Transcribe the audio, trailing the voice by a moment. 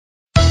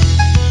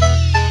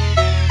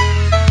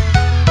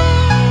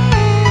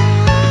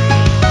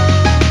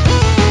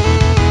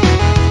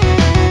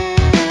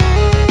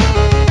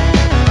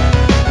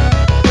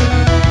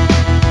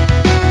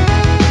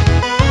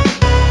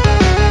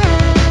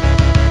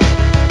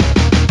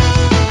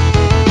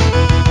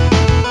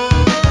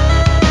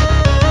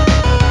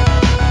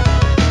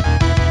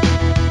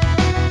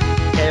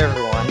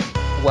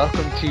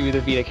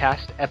to Vita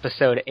Cast,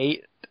 episode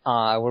 8.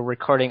 We're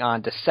recording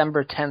on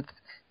December 10th,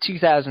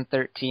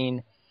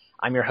 2013.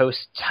 I'm your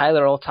host,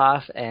 Tyler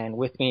Olthoff, and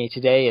with me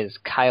today is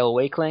Kyle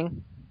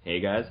Wakeling. Hey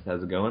guys,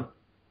 how's it going?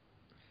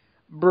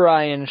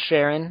 Brian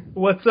Sharon.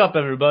 What's up,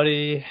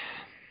 everybody?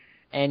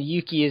 And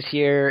Yuki is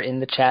here in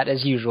the chat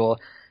as usual.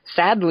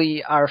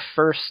 Sadly, our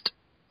first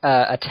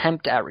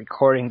attempt at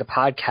recording the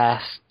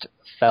podcast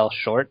fell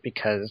short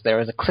because there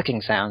was a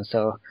clicking sound,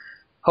 so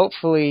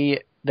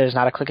hopefully there's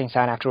not a clicking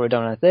sound after we're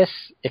done with this.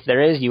 If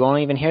there is, you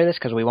won't even hear this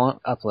because we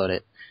won't upload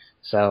it.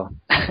 So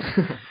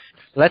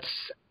let's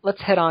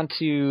head on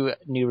to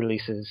new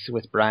releases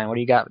with Brian. What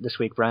do you got this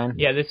week, Brian?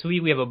 Yeah, this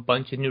week we have a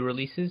bunch of new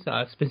releases.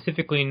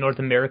 Specifically in North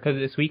America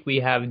this week, we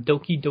have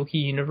Doki Doki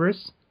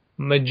Universe,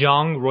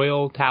 Mahjong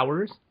Royal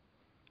Towers,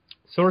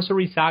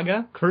 Sorcery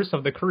Saga, Curse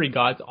of the Curry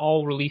Gods,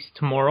 all released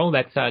tomorrow.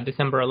 That's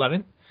December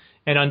 11th.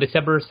 And on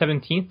December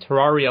 17th,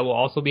 Terraria will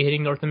also be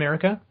hitting North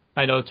America.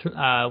 I know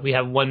we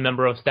have one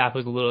member of staff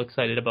who's a little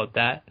excited about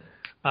that.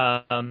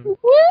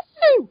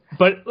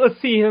 But let's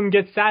see him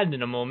get sad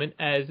in a moment,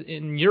 as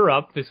in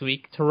Europe this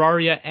week,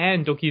 Terraria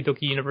and Doki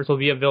Doki Universe will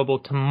be available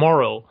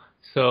tomorrow.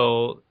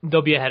 So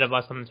they'll be ahead of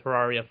us on the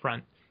Terraria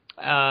front.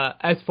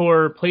 As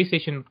for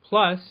PlayStation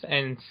Plus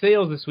and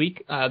sales this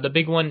week, the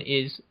big one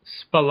is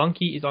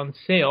Spelunky is on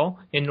sale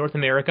in North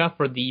America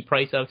for the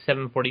price of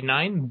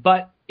 $7.49.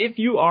 But if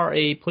you are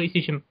a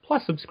PlayStation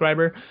Plus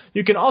subscriber,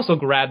 you can also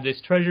grab this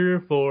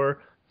treasure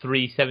for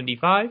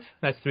 $3.75.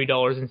 That's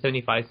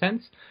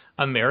 $3.75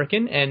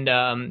 American. And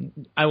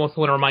I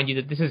also want to remind you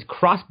that this is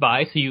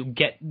cross-buy, so you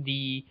get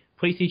the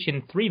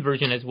PlayStation 3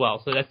 version as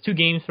well. So that's two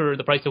games for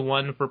the price of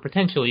one for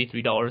potentially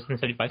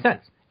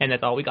 $3.75. And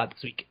that's all we got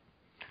this week.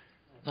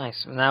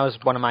 Nice. And that was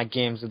one of my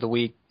games of the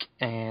week,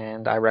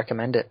 and I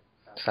recommend it.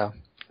 So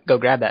go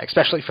grab that,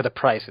 especially for the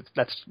price.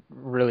 That's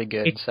really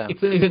good. Is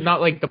it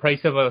not like the price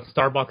of a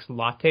Starbucks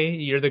latte?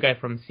 You're the guy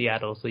from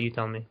Seattle, so you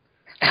tell me.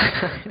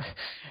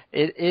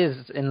 It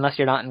is, unless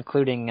you're not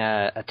including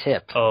a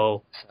tip.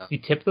 Oh, so. You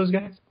tip those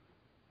guys?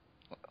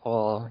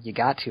 Well, you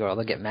got to, or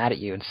they'll get mad at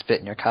you and spit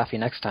in your coffee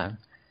next time.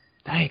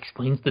 That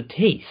explains the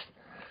taste.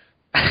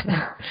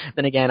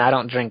 Then again, I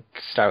don't drink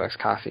Starbucks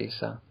coffee,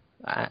 so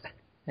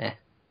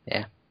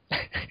yeah.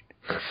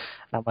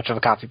 Not much of a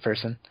coffee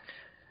person.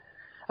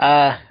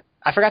 I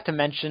forgot to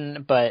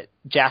mention, but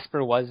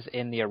Jasper was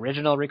in the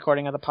original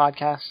recording of the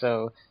podcast,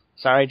 so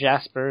sorry,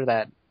 Jasper,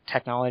 that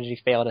technology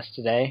failed us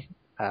today.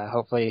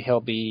 Hopefully he'll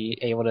be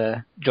able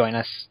to join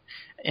us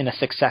in a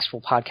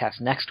successful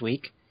podcast next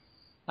week.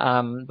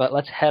 But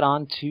let's head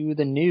on to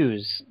the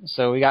news.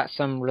 So we got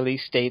some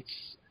release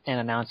dates and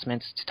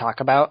announcements to talk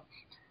about.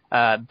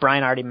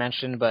 Brian already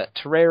mentioned, but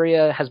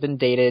Terraria has been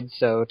dated,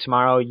 so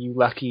tomorrow you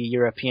lucky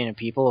European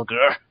people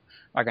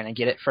are going to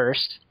get it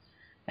first.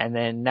 And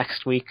then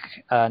next week,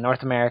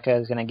 North America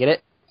is going to get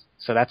it.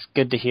 So that's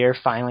good to hear.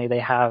 Finally, they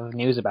have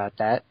news about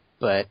that.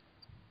 But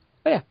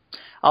yeah.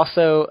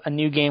 Also, a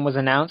new game was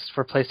announced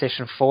for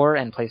PlayStation 4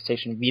 and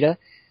PlayStation Vita.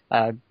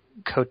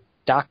 Kodoku?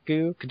 I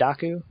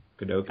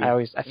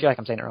feel like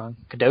I'm saying it wrong.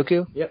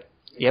 Kodoku?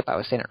 Yep, I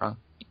was saying it wrong.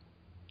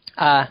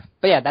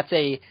 But yeah, that's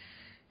a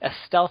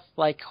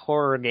stealth-like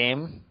horror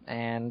game,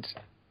 and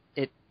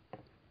it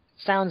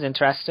sounds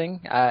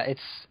interesting.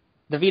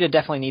 The Vita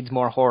definitely needs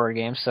more horror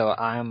games, so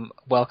I'm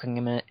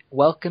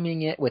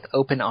welcoming it with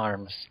open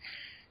arms.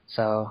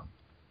 So,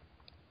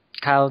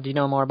 Kyle, do you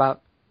know more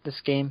about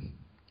this game?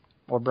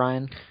 Or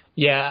Brian?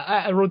 Yeah,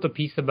 I wrote the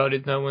piece about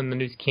it though when the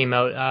news came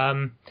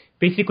out.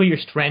 Basically, you're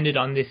stranded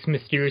on this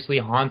mysteriously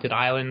haunted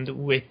island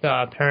with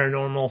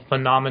paranormal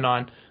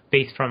phenomenon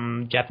based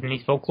from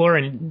Japanese folklore,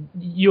 and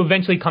you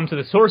eventually come to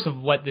the source of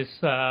what this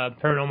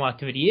paranormal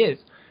activity is.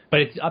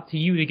 But it's up to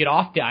you to get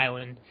off the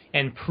island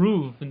and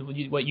prove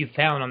what you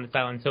found on this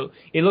island. So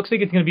it looks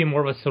like it's going to be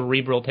more of a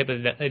cerebral type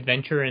of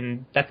adventure,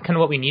 and that's kind of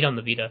what we need on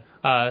the Vita.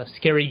 A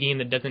scary game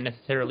that doesn't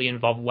necessarily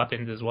involve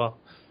weapons as well.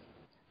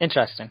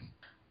 Interesting.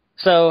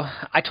 So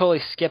I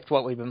totally skipped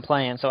what we've been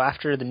playing. So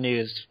after the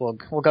news, we'll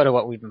go to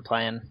what we've been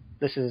playing.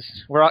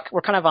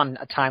 We're kind of on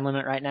a time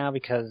limit right now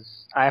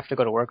because I have to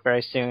go to work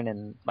very soon,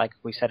 and like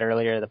we said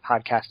earlier, the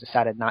podcast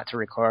decided not to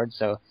record,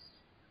 so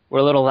we're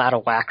a little out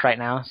of whack right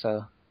now.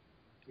 So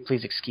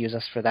please excuse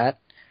us for that.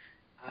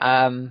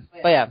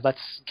 But yeah,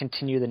 let's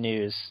continue the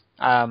news.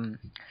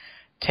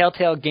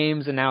 Telltale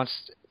Games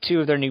announced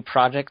two of their new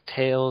projects,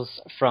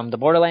 Tales from the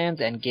Borderlands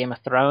and Game of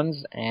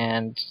Thrones,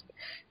 and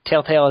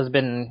Telltale has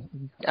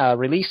been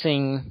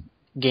releasing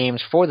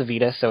games for the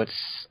Vita, so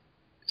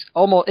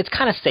it's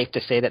kind of safe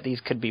to say that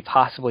these could be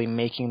possibly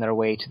making their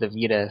way to the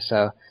Vita.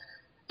 So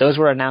those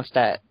were announced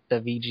at the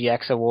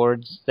VGX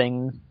Awards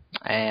thing,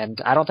 and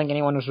I don't think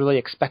anyone was really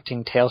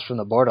expecting Tales from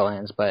the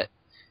Borderlands, but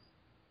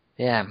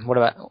Yeah. What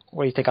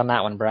do you think on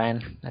that one,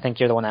 Brian? I think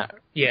you're the one that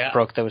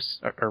broke those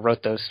or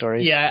wrote those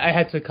stories. Yeah, I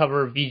had to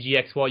cover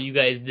VGX while you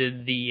guys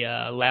did the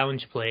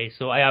lounge play,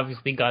 so I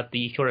obviously got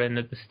the short end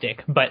of the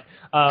stick. But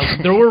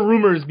there were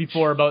rumors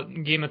before about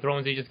Game of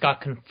Thrones. They just got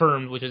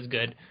confirmed, which is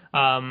good.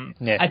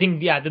 I think,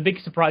 the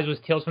big surprise was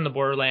Tales from the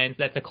Borderlands.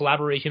 That's a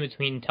collaboration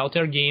between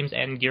Telltale Games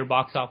and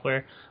Gearbox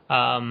Software.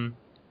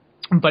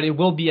 But it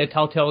will be a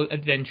Telltale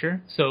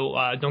adventure, so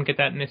don't get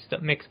that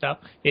mixed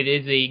up. It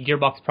is a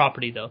Gearbox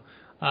property, though.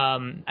 I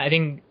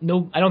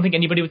don't think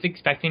anybody was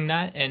expecting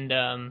that, and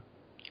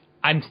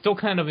I'm still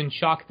kind of in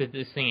shock that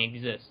this thing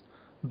exists.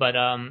 But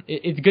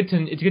it's good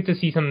to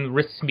see some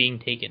risks being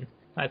taken.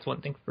 That's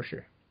one thing for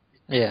sure.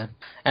 Yeah,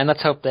 and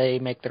let's hope they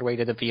make their way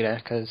to the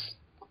Vita, because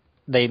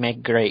they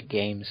make great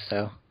games,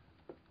 so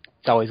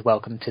it's always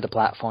welcome to the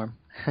platform.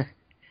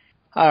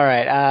 All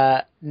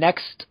right,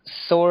 next,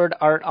 Sword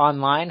Art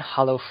Online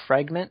Hollow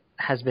Fragment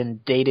has been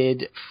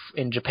dated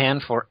in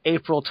Japan for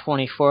April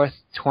 24th,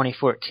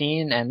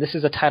 2014, and this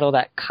is a title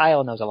that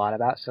Kyle knows a lot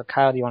about. So,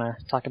 Kyle, do you want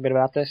to talk a bit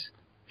about this?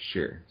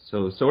 Sure.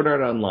 So, Sword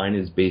Art Online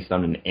is based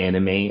on an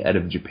anime out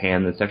of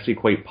Japan that's actually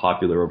quite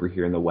popular over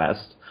here in the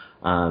West.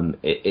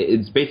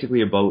 It's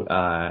basically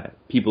about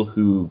people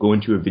who go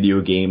into a video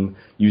game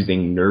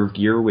using Nerve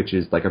Gear, which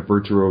is like a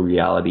virtual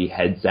reality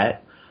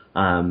headset.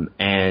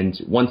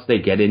 And once they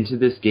get into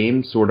this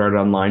game, Sword Art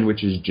Online,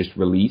 which is just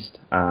released,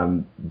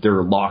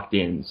 they're locked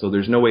in. So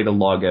there's no way to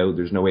log out.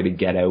 There's no way to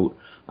get out.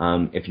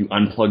 If you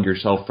unplug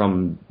yourself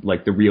from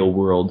like the real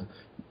world,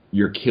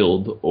 you're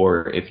killed.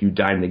 Or if you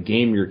die in the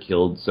game, you're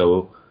killed.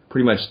 So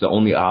pretty much the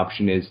only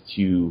option is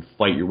to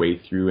fight your way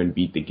through and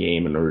beat the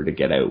game in order to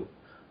get out.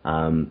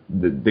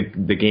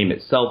 The game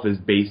itself is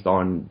based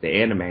on the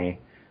anime,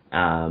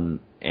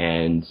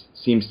 and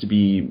seems to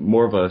be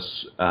more of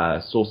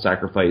a soul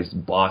sacrifice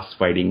boss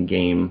fighting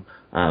game,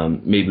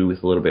 maybe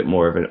with a little bit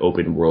more of an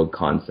open world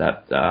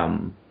concept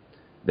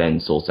than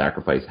Soul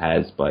Sacrifice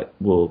has. But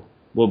we'll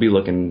be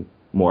looking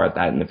more at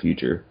that in the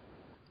future.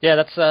 Yeah,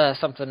 that's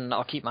something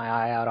I'll keep my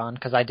eye out on,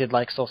 because I did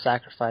like Soul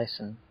Sacrifice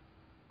and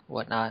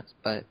whatnot.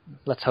 But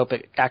let's hope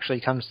it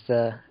actually comes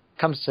to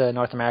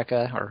North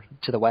America or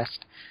to the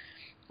West.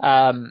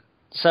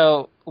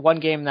 So one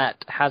game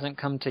that hasn't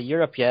come to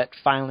Europe yet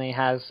finally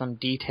has some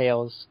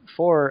details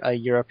for a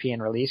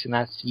European release, and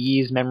that's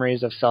Ys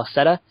Memories of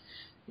Celceta.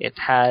 It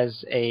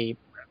has a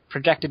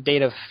projected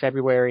date of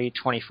February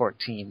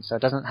 2014, so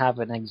it doesn't have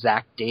an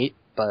exact date,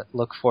 but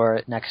look for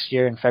it next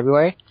year in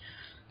February.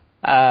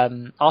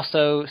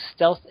 Also,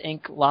 Stealth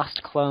Inc.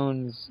 Lost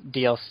Clones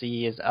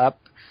DLC is up,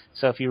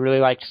 so if you really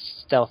liked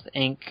Stealth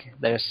Inc.,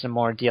 there's some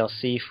more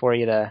DLC for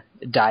you to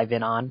dive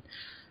in on.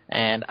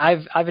 And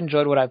I've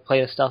enjoyed what I've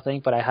played of Stealth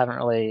Inc., but I haven't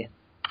really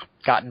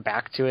gotten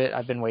back to it.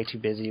 I've been way too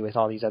busy with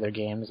all these other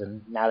games,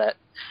 and now that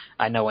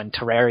I know when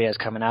Terraria is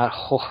coming out,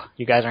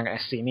 you guys aren't going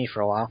to see me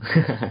for a while.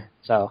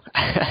 So,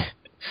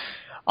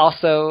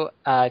 also,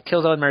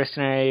 Killzone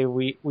Mercenary,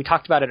 we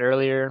talked about it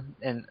earlier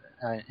in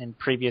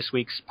previous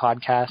week's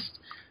podcast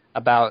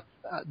about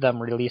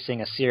them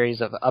releasing a series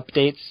of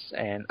updates,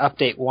 and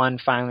Update 1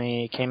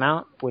 finally came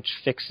out, which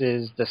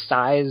fixes the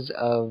size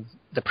of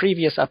the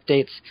previous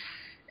updates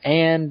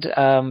and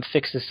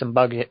fixes some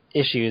bug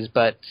issues,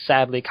 but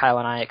sadly Kyle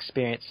and I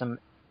experienced some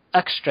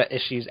extra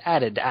issues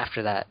added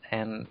after that,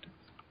 and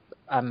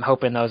I'm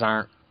hoping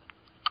I'm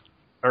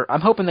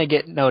hoping they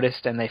get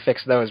noticed and they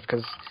fix those,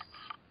 because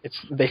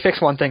they fix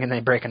one thing and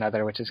they break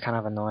another, which is kind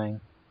of annoying.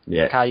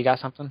 Yeah. Kyle, you got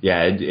something?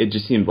 Yeah, it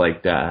just seemed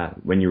like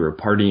when you were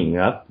partying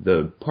up,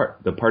 the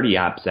party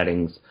app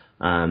settings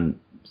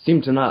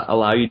seemed to not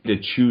allow you to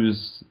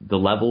choose the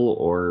level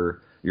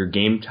or your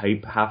game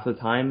type half the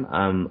time.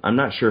 I'm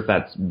not sure if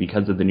that's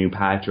because of the new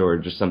patch or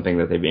just something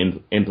that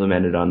they've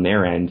implemented on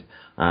their end,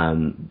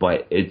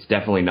 but it's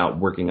definitely not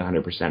working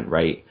 100%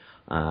 right.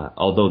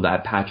 Although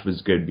that patch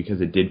was good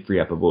because it did free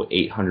up about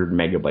 800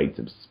 megabytes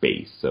of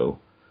space, so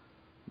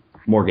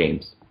more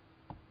games.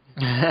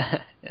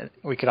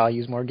 We could all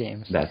use more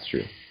games. That's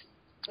true.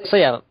 So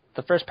yeah,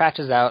 the first patch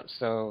is out,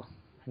 so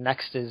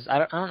next is... I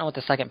don't know what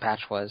the second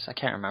patch was. I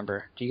can't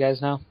remember. Do you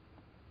guys know?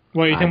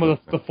 Well, you're talking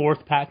about the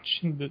fourth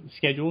patch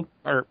scheduled?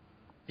 Or,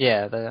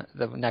 yeah, the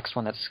next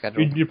one that's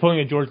scheduled. You're pulling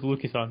a George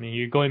Lucas on me.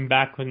 You're going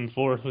back and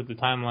forth with the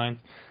timeline.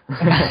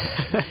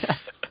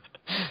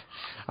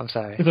 I'm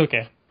sorry. It's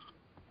okay.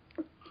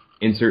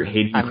 Insert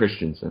Hayden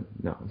Christensen.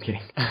 No, I'm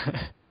kidding.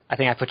 I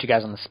think I put you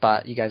guys on the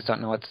spot. You guys don't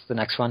know what's the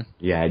next one?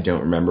 Yeah, I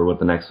don't remember what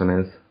the next one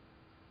is.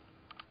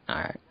 All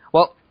right.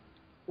 Well,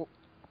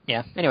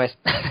 yeah, anyways.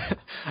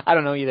 I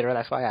don't know either.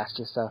 That's why I asked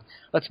you. So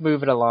let's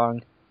move it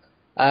along.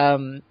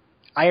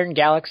 Iron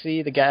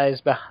Galaxy, the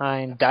guys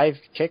behind Dive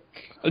Kick.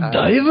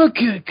 Dive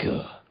Kick!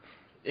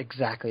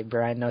 Exactly.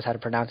 Brian knows how to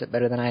pronounce it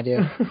better than I do.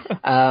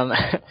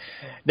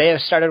 They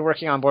have started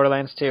working on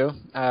Borderlands 2,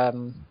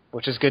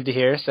 which is good to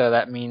hear. So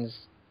that means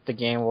the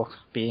game will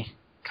be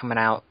coming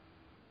out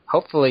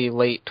hopefully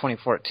late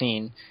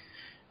 2014.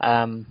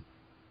 But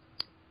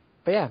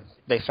yeah,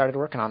 they started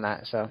working on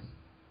that, so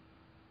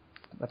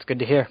that's good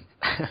to hear.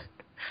 That's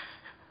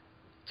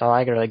all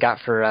I really got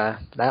for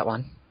that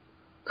one.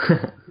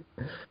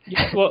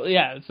 Well,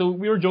 yeah, so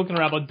we were joking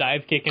around about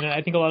Dive Kick, and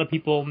I think a lot of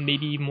people may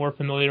be more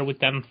familiar with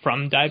them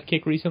from Dive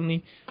Kick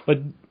recently, but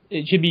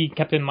it should be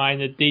kept in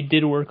mind that they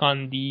did work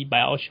on the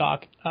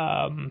Bioshock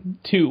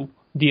 2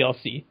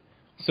 DLC,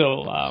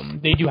 so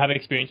they do have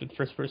experience with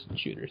first-person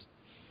shooters.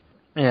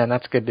 Yeah,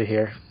 that's good to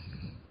hear.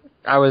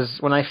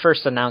 When I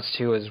first announced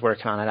who was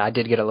working on it, I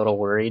did get a little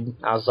worried.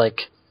 I was like,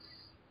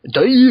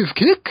 Dive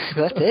Kick?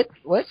 That's it?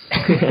 What?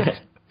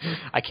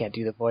 I can't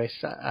do the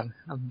voice. I'm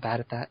bad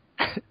at that.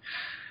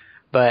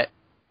 But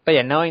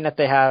yeah, knowing that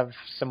they have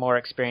some more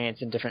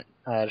experience in different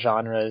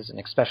genres, and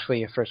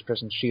especially a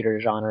first-person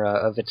shooter genre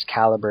of its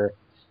caliber,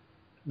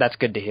 that's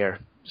good to hear.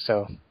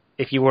 So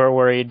if you were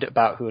worried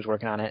about who was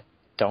working on it,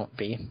 don't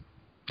be.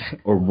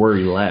 Or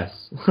worry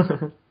less.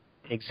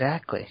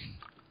 Exactly.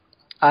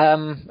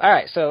 All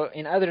right, so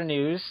in other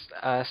news,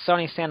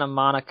 Sony Santa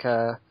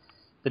Monica,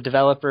 the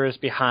developers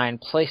behind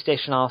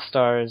PlayStation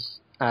All-Stars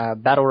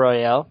Battle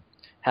Royale,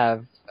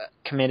 have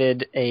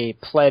committed a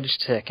pledge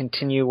to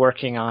continue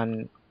working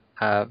on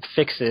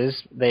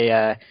fixes.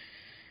 They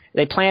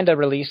planned a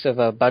release of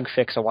a bug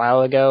fix a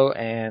while ago,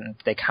 and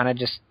they kind of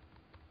just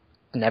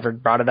never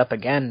brought it up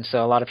again.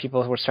 So a lot of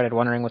people started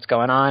wondering what's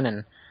going on,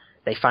 and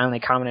they finally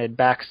commented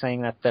back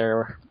saying that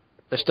they're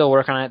still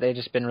working on it. They've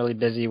just been really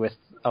busy with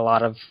a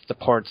lot of the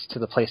ports to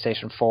the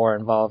PlayStation 4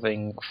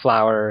 involving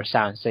Flower,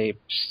 Sound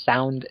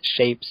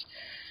Shapes,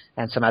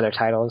 and some other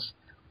titles.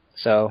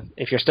 So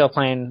if you're still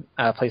playing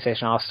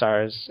PlayStation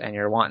All-Stars and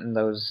you're wanting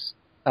those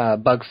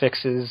bug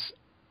fixes,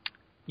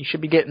 you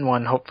should be getting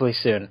one hopefully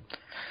soon.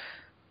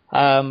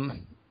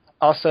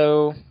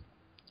 Also,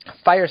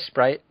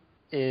 Firesprite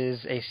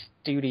is a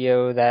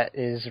studio that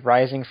is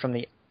rising from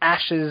the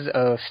ashes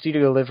of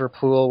Studio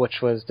Liverpool, which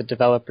was the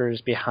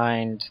developers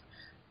behind...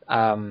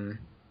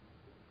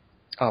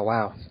 oh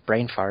wow,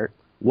 brain fart.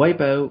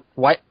 Wipeout.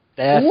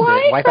 That's it.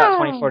 Wipeout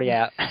 2040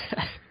 app.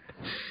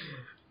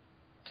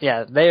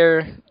 Yeah,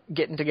 they're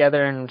getting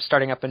together and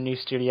starting up a new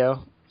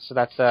studio, so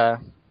that's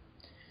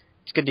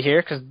it's good to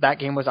hear because that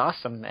game was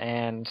awesome,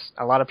 and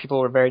a lot of people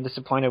were very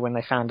disappointed when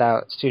they found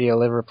out Studio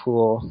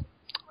Liverpool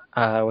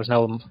was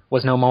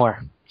no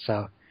more.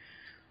 So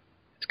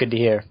it's good to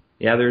hear.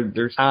 Yeah,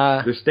 they're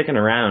sticking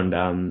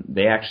around.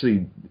 They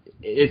actually,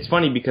 it's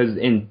funny because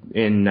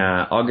in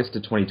August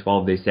of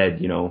 2012 they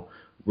said,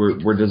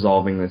 we're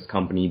dissolving this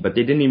company, but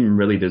they didn't even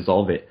really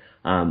dissolve it.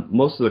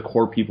 Most of the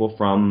core people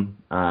from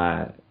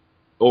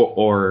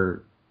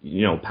or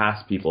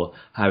past people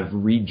have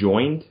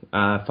rejoined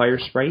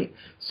Firesprite.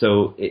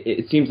 So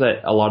it seems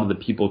that a lot of the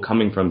people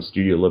coming from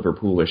Studio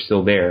Liverpool are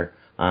still there.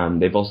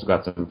 They've also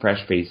got some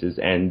fresh faces,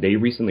 and they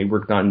recently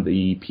worked on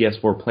the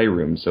PS4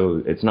 Playroom.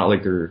 So it's not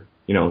like they're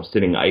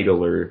sitting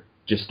idle or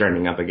just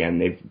starting up again.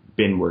 They've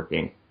been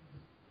working.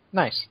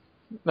 Nice.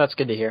 That's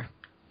good to hear.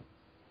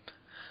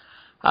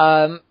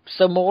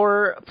 So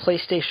more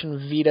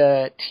PlayStation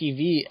Vita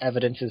TV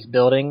evidence is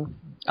building.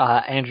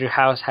 Andrew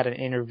House had an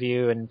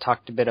interview and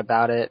talked a bit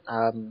about it.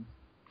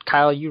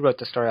 Kyle, you wrote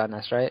the story on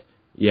this, right?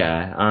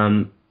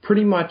 Yeah.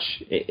 Pretty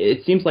much,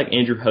 it seems like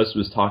Andrew House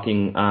was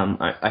talking.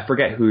 I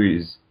forget who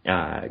he's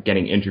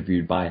getting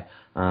interviewed by,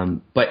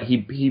 but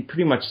he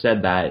pretty much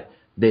said that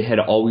they had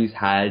always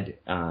had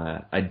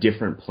a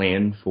different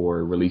plan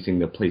for releasing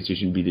the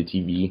PlayStation Vita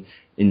TV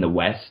in the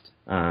West.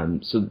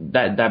 So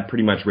that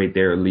pretty much right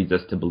there leads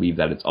us to believe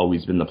that it's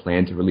always been the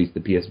plan to release the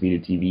PS Vita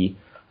TV,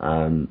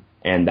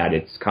 and that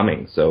it's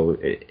coming. So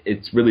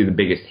it's really the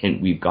biggest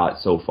hint we've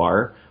got so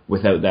far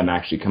without them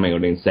actually coming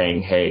out and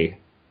saying, hey,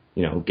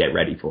 get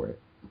ready for it.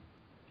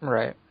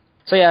 Right.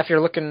 So yeah, if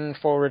you're looking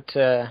forward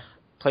to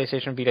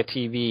PlayStation Vita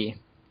TV,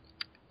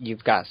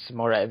 you've got some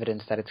more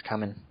evidence that it's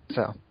coming.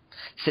 So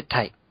sit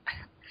tight.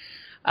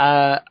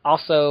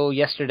 Also,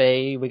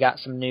 yesterday we got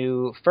some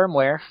new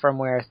firmware.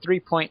 Firmware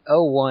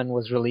 3.01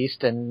 was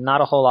released, and not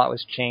a whole lot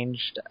was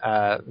changed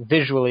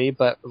visually,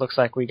 but it looks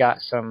like we got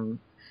some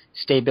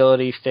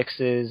stability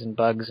fixes and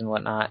bugs and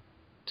whatnot.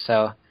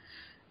 So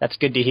that's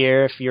good to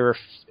hear. If you're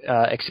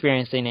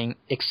experiencing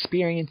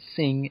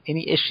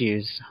any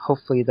issues,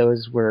 hopefully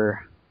those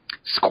were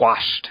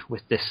squashed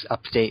with this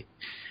update.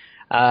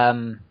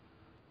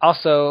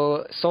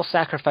 Also, Soul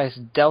Sacrifice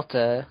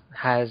Delta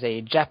has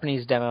a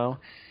Japanese demo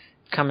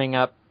coming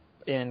up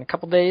in a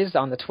couple days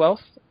on the 12th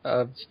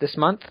of this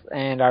month,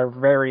 and our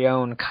very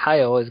own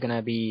Kyle is going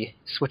to be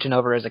switching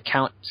over his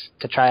account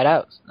to try it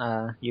out.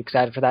 You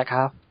excited for that,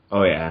 Kyle?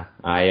 Oh yeah,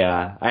 I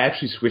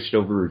actually switched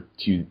over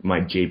to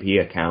my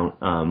JP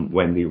account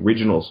when the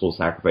original Soul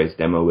Sacrifice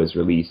demo was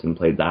released and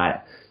played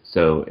that.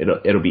 So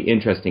it'll be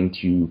interesting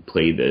to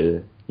play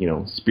the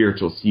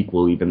spiritual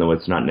sequel, even though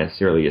it's not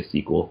necessarily a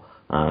sequel,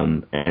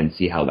 and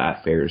see how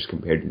that fares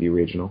compared to the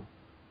original.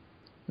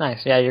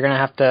 Nice. Yeah, you're gonna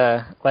have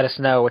to let us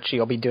know what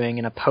you'll be doing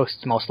in a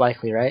post, most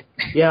likely, right?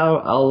 Yeah,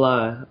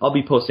 I'll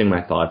be posting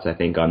my thoughts, I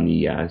think, on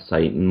the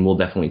site, and we'll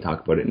definitely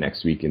talk about it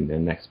next week in the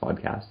next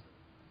podcast.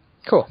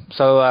 Cool.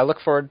 So I look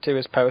forward to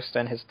his post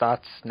and his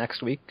thoughts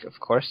next week,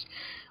 of course,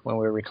 when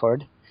we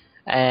record.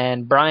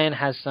 And Brian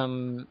has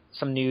some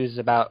news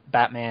about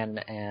Batman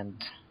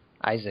and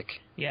Isaac.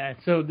 Yeah,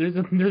 so there's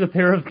a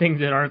pair of things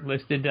that aren't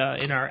listed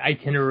in our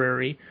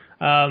itinerary.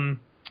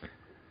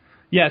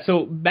 Yeah,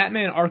 so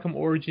Batman Arkham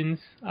Origins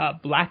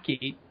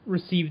Blackgate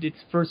received its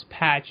first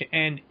patch,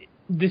 and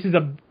this is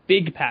a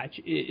big patch.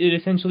 It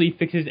essentially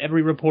fixes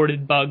every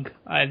reported bug,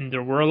 and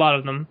there were a lot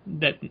of them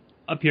that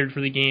appeared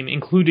for the game,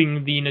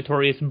 including the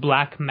notorious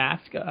Black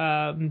Mask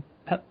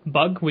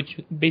bug, which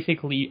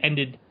basically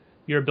ended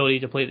your ability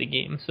to play the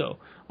game. So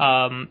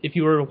if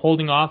you were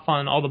holding off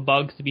on all the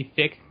bugs to be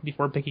fixed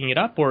before picking it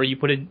up, or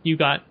you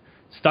got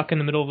stuck in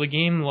the middle of the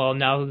game, well,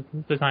 now's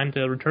the time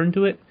to return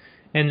to it.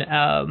 And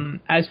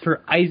as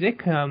for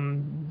Isaac,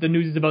 the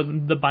news is about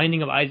the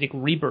Binding of Isaac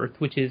Rebirth,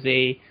 which is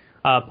a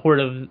port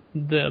of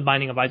the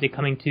Binding of Isaac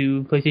coming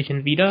to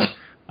PlayStation Vita.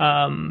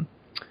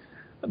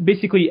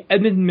 Basically,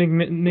 Edmund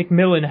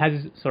McMillan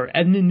has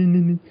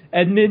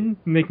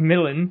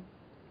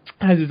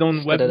his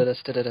own web.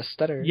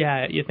 Stutter.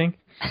 Yeah, you think?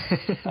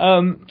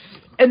 Edmund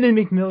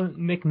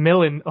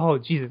McMillan. Oh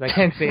Jesus, I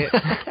can't say it.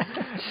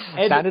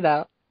 Sound it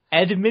out.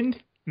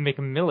 Edmund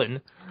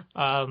McMillan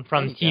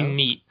from Team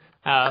Meat.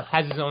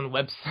 Has his own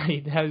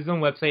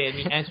website, and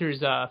he answers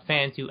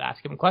fans who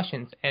ask him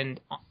questions. And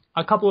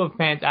a couple of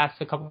fans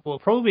asked a couple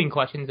of probing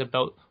questions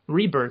about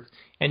Rebirth,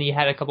 and he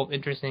had a couple of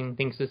interesting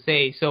things to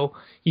say. So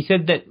he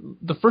said that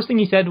the first thing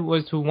he said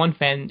was to one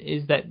fan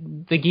is that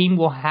the game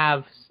will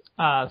have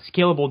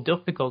scalable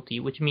difficulty,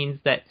 which means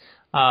that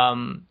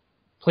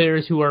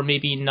players who are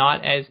maybe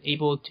not as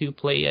able to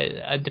play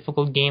a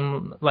difficult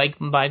game like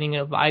Binding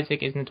of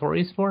Isaac is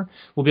notorious for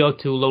will be able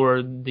to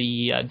lower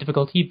the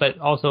difficulty, but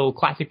also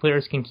classic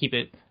players can keep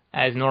it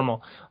as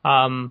normal.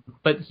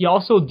 But he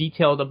also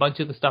detailed a bunch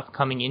of the stuff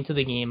coming into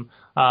the game.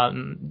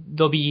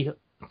 There'll be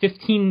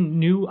 15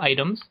 new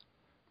items,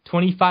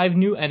 25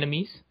 new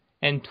enemies,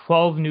 and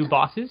 12 new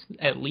bosses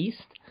at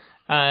least.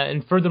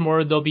 And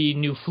furthermore, there'll be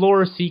new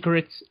floors,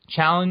 secrets,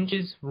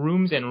 challenges,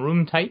 rooms, and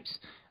room types.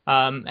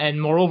 And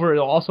moreover,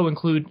 it'll also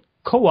include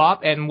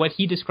co-op and what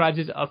he describes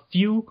as a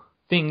few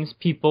things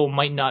people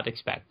might not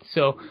expect.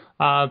 So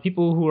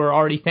people who are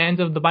already fans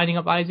of The Binding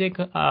of Isaac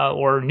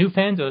or new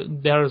fans,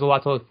 there's a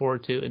lot to look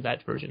forward to in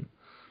that version.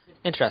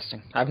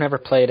 Interesting. I've never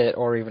played it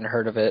or even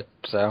heard of it,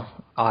 so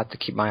I'll have to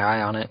keep my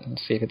eye on it and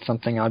see if it's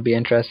something I'd be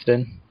interested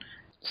in.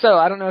 So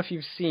I don't know if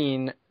you've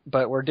seen,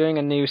 but we're doing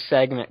a new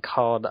segment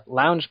called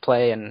Lounge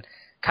Play, and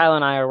Kyle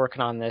and I are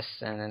working on this,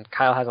 and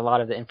Kyle has a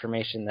lot of the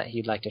information that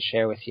he'd like to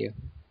share with you.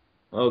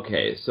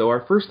 Okay, so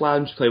our first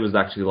lounge play was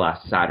actually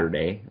last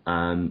Saturday.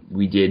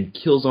 We did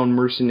Killzone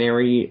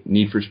Mercenary,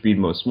 Need for Speed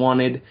Most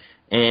Wanted,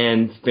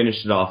 and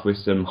finished it off with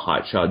some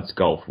Hot Shots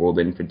Golf World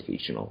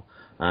Invitational.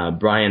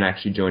 Brian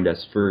actually joined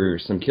us for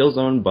some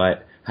Killzone,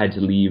 but had to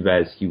leave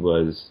as he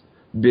was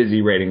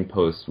busy writing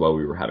posts while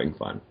we were having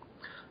fun.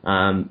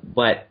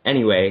 But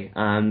anyway,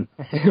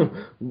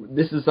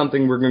 this is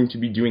something we're going to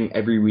be doing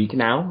every week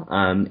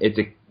now.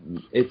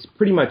 It's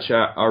pretty much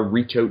our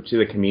reach out to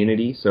the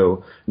community.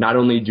 So not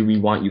only do we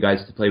want you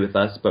guys to play with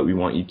us, but we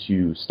want you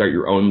to start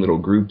your own little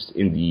groups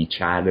in the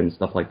chat and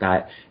stuff like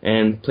that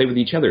and play with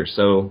each other.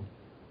 So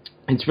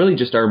it's really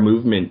just our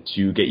movement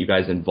to get you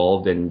guys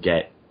involved and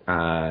get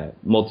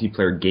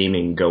multiplayer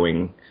gaming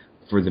going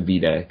for the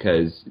Vita,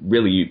 because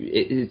really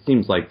it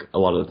seems like a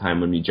lot of the time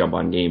when we jump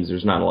on games,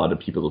 there's not a lot of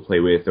people to play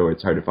with, or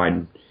it's hard to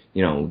find,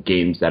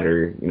 games that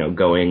are,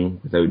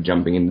 going without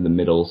jumping into the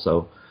middle.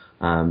 So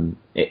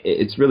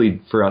it's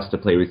really for us to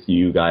play with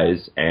you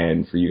guys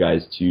and for you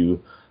guys to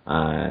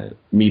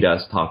meet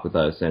us, talk with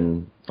us,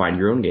 and find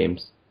your own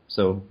games.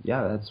 So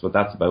yeah, that's what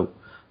that's about.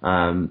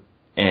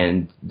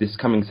 And this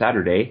coming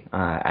Saturday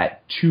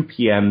at 2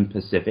 p.m.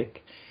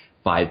 Pacific,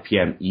 5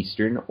 p.m.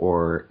 Eastern,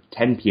 or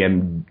 10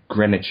 p.m.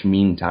 Greenwich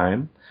Mean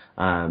Time,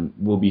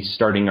 we'll be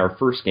starting our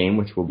first game,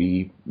 which will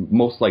be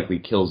most likely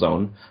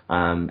Killzone.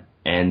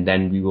 And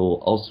then we will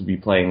also be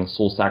playing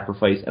Soul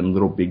Sacrifice and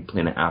Little Big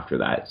Planet after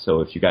that. So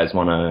if you guys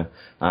want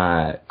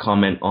to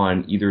comment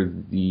on either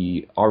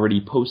the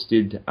already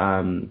posted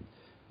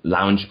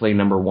Lounge Play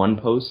number 1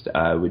 post,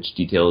 which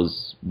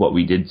details what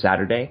we did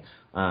Saturday,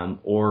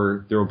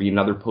 or there will be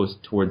another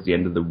post towards the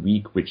end of the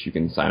week, which you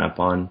can sign up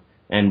on,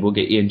 and we'll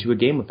get you into a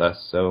game with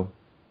us. So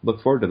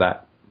look forward to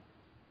that.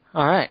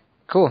 All right,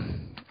 cool.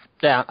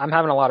 Yeah, I'm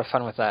having a lot of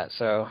fun with that,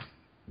 so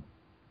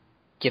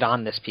get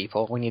on this,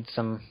 people. We need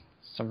some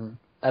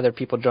other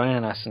people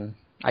joining us, and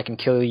I can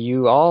kill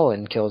you all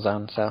in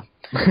Killzone, so.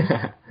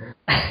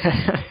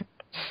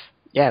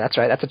 Yeah, that's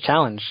right. That's a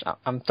challenge.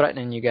 I'm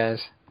threatening you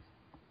guys.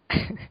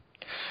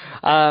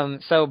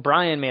 So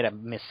Brian made a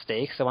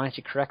mistake, so why don't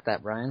you correct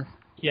that, Brian?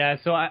 Yeah,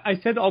 so I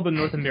said all the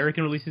North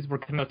American releases were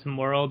coming out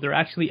tomorrow. They're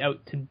actually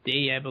out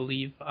today, I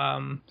believe.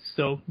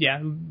 So, yeah,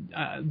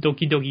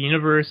 Doki Doki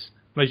Universe,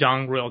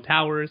 Mahjong Royal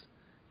Towers,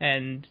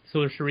 and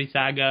Sorcery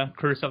Saga,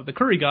 Curse of the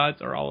Curry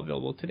Gods are all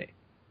available today.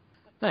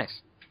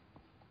 Nice.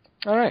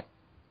 All right.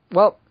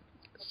 Well,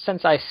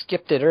 since I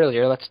skipped it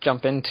earlier, let's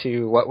jump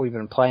into what we've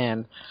been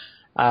playing.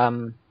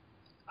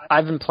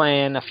 I've been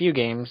playing a few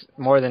games,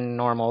 more than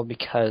normal,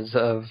 because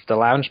of the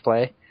Lounge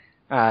Play.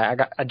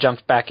 I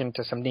jumped back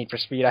into some Need for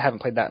Speed. I haven't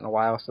played that in a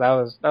while, so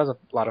that was a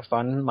lot of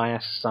fun,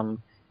 minus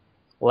some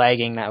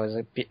lagging that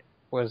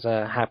was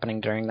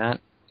happening during that.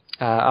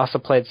 I also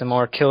played some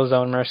more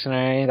Killzone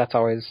Mercenary. That's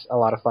always a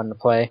lot of fun to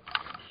play.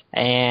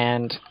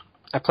 And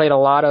I played a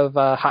lot of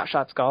Hot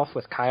Shots Golf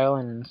with Kyle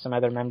and some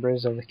other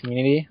members of the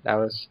community. That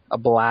was a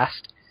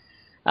blast.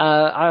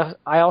 I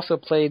also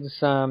played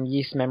some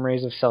Yeast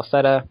Memories of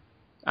Celceta.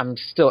 I'm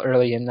still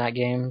early in that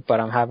game, but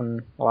I'm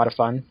having a lot of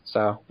fun,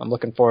 so I'm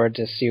looking forward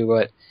to see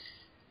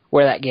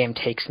where that game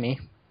takes me.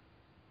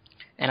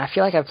 And I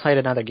feel like I've played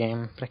another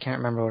game, but I can't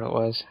remember what it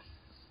was.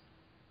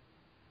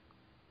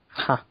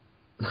 Huh.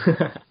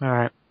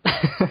 Alright.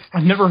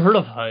 I've never heard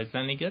of HUD. Is that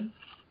any good?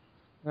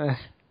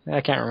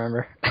 I can't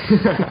remember.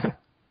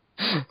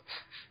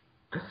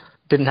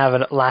 Didn't have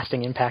a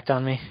lasting impact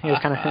on me. It was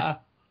kind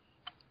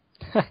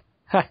of...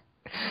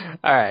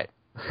 Alright.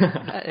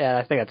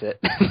 Yeah, I think that's it.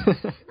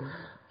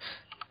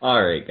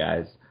 Alright,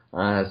 guys.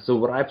 So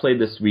what I played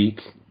this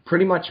week,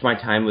 pretty much my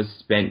time was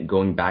spent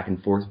going back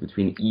and forth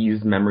between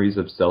Yeast Memories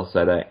of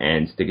Celceta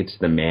and Stick It to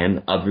the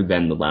Man, other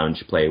than the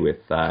lounge play with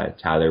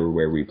Tyler,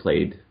 where we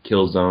played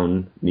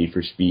Killzone, Need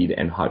for Speed,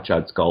 and Hot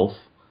Shots Golf.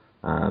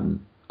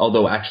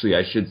 Although, actually,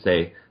 I should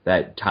say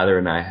that Tyler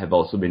and I have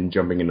also been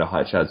jumping into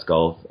Hot Shots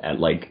Golf at,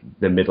 like,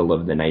 the middle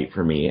of the night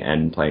for me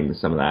and playing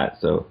some of that,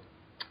 so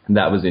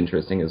that was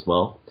interesting as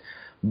well.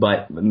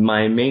 But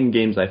my main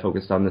games I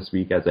focused on this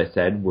week, as I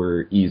said,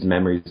 were Yeast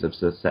Memories of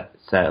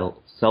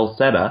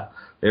Celceta.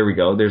 There we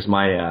go. There's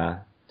my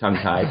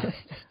tongue-tied.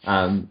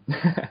 And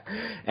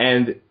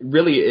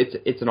really,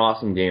 it's an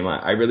awesome game.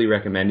 I really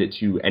recommend it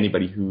to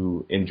anybody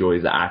who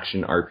enjoys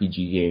action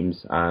RPG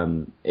games.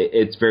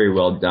 It's very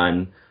well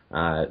done.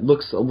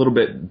 Looks a little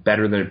bit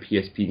better than a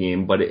PSP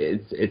game, but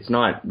it's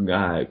not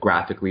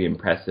graphically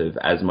impressive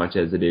as much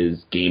as it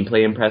is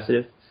gameplay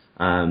impressive.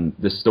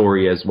 The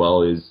story as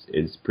well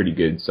is pretty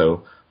good.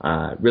 So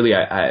really,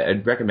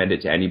 I'd recommend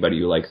it to anybody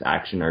who likes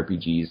action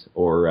RPGs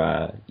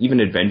or even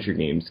adventure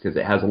games, because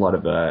it has a lot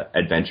of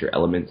adventure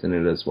elements in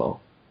it as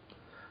well.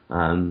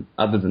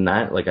 Other than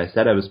that, like I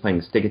said, I was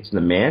playing Stick It to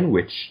the Man,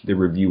 which the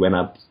review went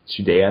up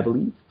today, I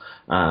believe.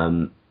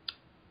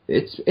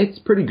 It's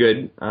pretty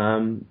good.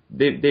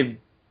 They've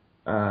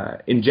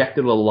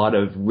injected a lot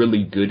of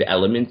really good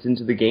elements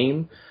into the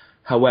game.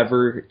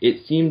 However,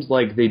 it seems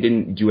like they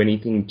didn't do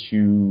anything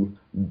to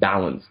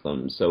balance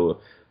them. So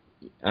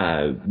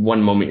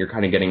one moment you're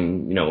kind of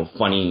getting,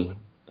 funny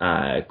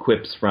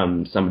quips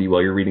from somebody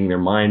while you're reading their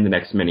mind. The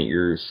next minute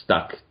you're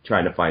stuck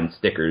trying to find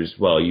stickers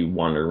while you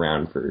wander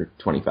around for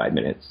 25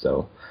 minutes.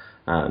 So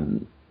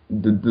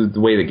the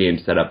way the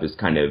game's set up is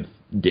kind of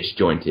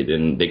disjointed,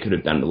 and they could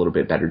have done a little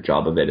bit better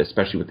job of it,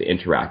 especially with the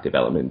interactive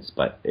elements.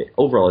 But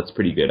overall, it's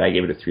pretty good. I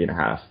gave it a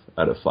 3.5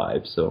 out of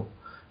 5. So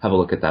have a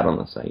look at that on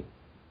the site.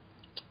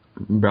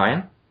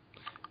 Brian?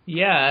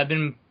 Yeah, I've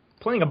been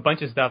playing a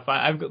bunch of stuff.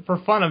 For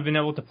fun, I've been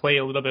able to play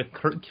a little bit of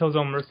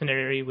Killzone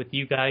Mercenary with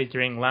you guys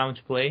during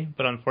lounge play,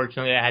 but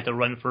unfortunately I had to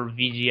run for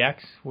VGX,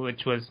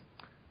 which was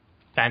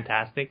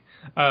fantastic.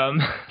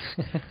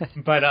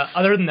 But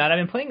other than that, I've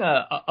been playing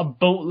a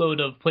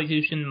boatload of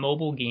PlayStation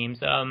mobile games.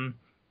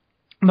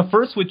 The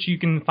first, which you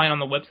can find on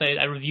the website,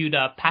 I reviewed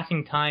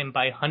Passing Time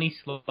by Honey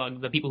Slug,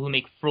 the people who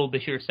make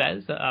Frobisher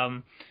Says.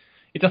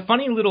 It's a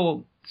funny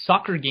little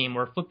soccer game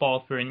or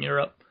football if you're in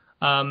Europe.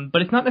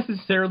 But it's not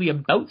necessarily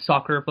about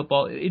soccer or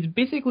football. It's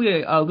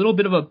basically a little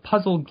bit of a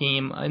puzzle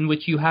game in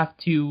which you have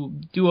to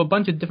do a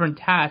bunch of different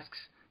tasks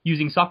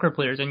using soccer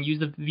players and use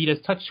the Vita's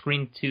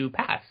touchscreen to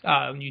pass.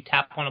 You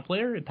tap on a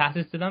player, it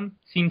passes to them.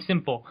 Seems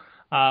simple.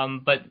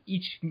 But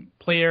each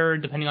player,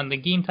 depending on the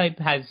game type,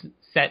 has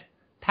set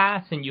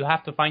pass, and you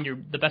have to find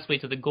the best way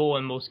to the goal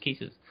in most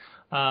cases.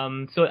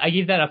 So I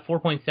gave that a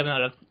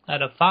 4.7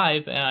 out of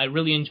 5, and I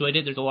really enjoyed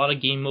it. There's a lot of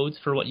game modes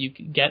for what you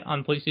get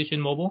on PlayStation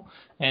Mobile,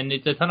 and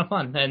it's a ton of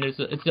fun, and it's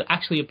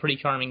actually a pretty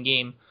charming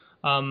game.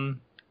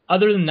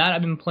 Other than that,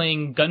 I've been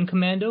playing Gun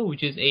Commando,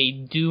 which is a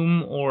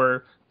Doom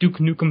or Duke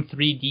Nukem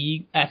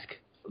 3D-esque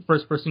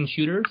first-person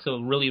shooter, so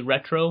really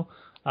retro.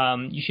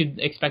 You should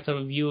expect a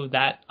review of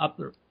that up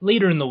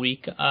later in the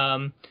week.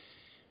 And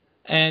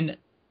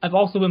I've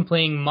also been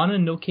playing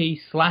Mononoke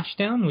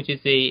Slashdown, which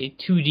is a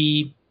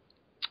 2D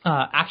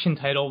action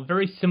title,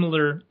 very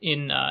similar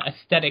in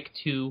aesthetic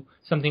to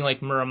something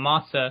like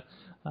Muramasa,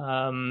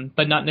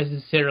 but not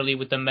necessarily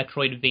with the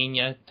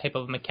Metroidvania type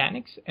of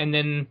mechanics. And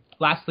then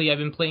lastly, I've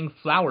been playing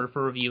Flower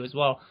for review as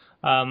well.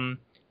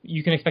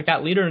 You can expect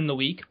that later in the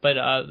week, but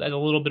as a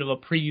little bit of a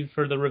preview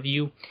for the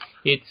review,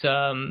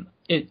 basically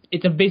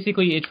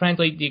it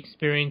translates the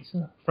experience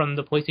from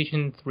the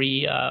PlayStation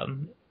 3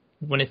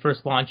 when it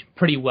first launched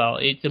pretty well.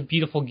 It's a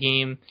beautiful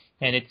game,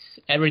 and it's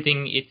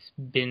everything it's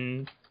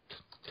been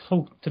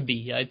told to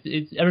be.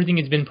 It's everything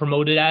it's been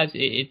promoted as.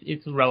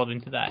 It's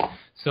relevant to that.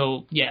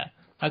 So yeah,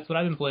 that's what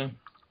I've been playing.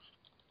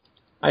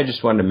 I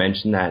just wanted to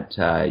mention that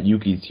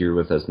Yuki's here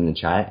with us in the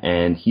chat,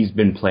 and he's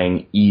been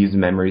playing Yeast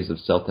Memories of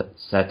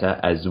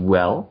Celceta as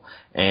well,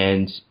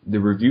 and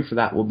the review for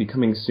that will be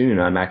coming soon.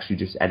 I'm actually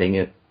just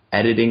editing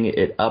editing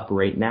it up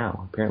right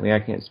now. Apparently I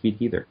can't speak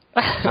either.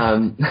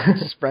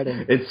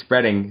 Spreading. It's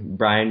spreading.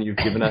 Brian, you've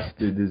given us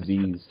the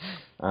disease.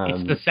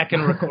 It's the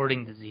second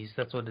recording disease.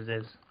 That's what it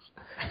is.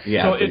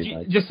 Yeah,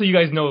 so just so you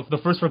guys know, the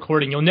first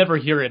recording, you'll never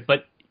hear it,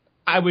 but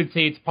I would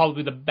say it's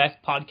probably the best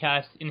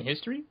podcast in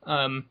history.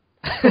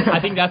 I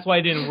think that's why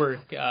it didn't work.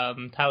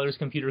 Tyler's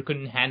computer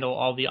couldn't handle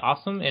all the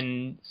awesome,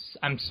 and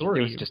I'm sorry.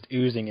 It was just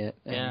oozing it.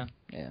 Yeah.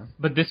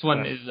 But this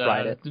one is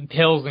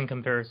pales in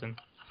comparison.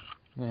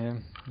 Yeah,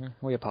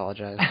 we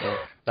apologize for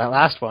that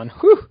last one.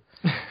 Whew.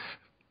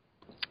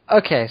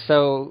 Okay,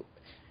 so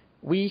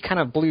we kind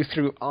of blew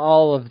through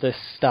all of this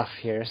stuff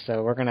here,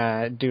 so we're going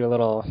to do a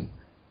little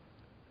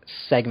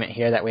segment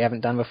here that we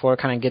haven't done before,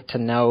 kind of get to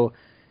know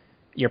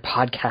your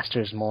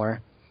podcasters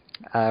more.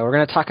 We're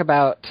going to talk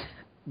about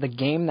the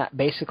game that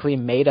basically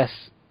made us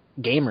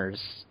gamers,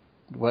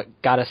 what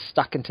got us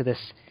stuck into this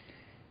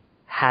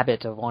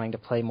habit of wanting to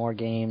play more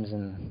games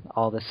and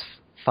all this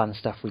fun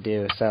stuff we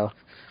do. So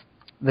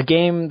the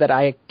game that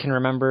I can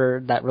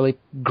remember that really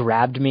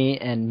grabbed me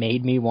and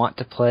made me want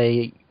to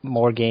play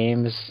more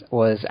games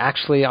was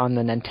actually on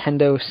the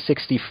Nintendo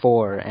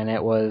 64, and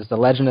it was The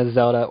Legend of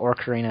Zelda: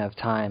 Ocarina of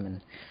Time.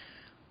 And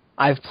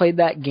I've played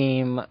that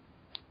game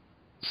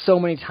so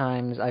many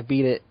times. I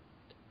beat it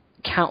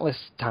countless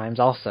times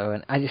also,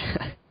 and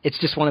it's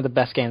just one of the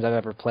best games I've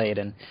ever played,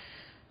 and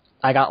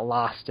I got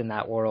lost in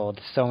that world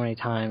so many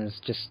times,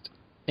 just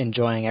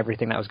enjoying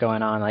everything that was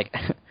going on. Like,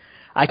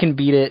 I can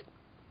beat it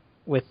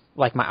with,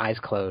 like, my eyes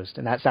closed,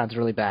 and that sounds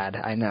really bad,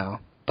 I know,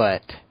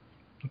 but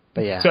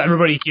yeah. So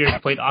everybody here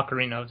has played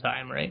Ocarina of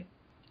Time, right?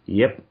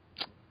 Yep.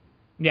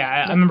 Yeah,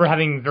 I remember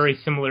having a very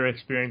similar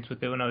experience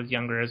with it when I was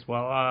younger as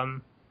well.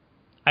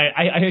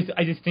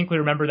 I distinctly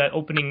remember that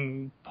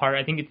opening part.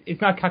 I think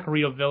it's not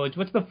Kakariko Village.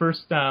 What's the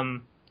first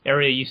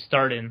area you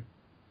start in?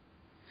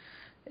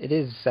 It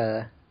is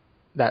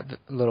that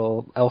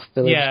little elf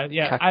village.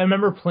 Yeah. I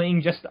remember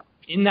playing just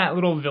in that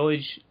little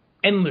village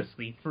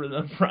endlessly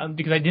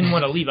because I didn't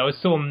want to leave. I was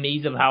so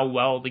amazed of how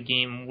well the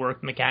game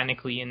worked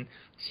mechanically and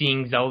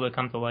seeing Zelda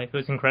come to life. It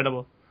was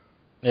incredible.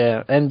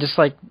 Yeah, and just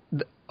like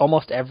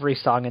almost every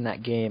song in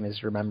that game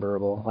is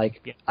rememberable.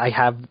 Like, yeah. I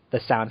have the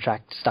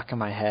soundtrack stuck in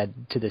my head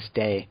to this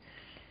day.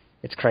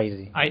 It's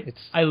crazy.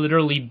 I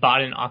literally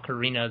bought an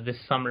ocarina this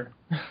summer.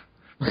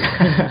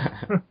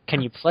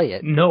 Can you play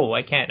it? No,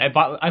 I can't. I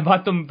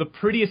bought the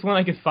prettiest one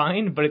I could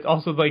find, but it's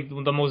also like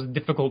the most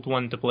difficult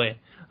one to play.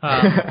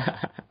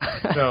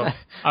 So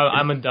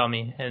I'm a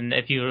dummy, and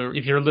if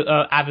you're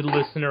an avid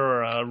listener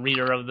or a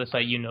reader of the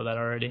site, you know that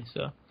already.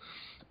 So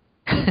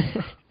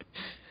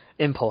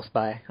impulse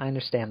buy. I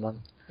understand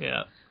them.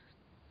 Yeah.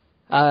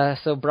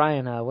 So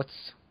Brian, what's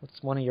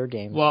one of your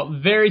games? Well,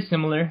 very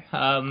similar.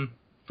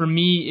 For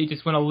me, it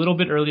just went a little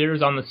bit earlier. It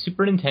was on the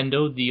Super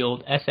Nintendo, the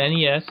old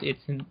SNES.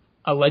 It's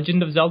A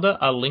Legend of Zelda: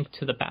 A Link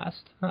to the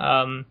Past.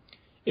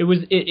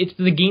 It's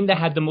the game that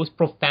had the most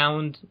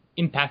profound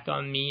impact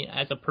on me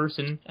as a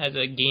person, as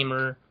a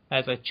gamer,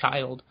 as a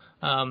child.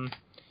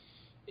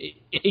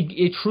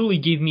 It truly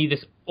gave me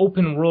this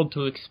open world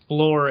to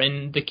explore,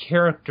 and the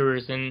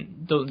characters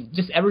and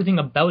just everything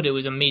about it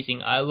was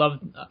amazing.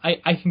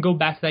 I can go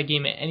back to that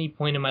game at any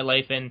point in my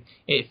life, and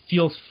it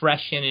feels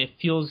fresh, and it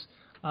feels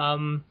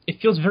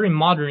very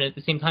modern at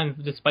the same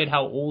time, despite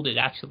how old it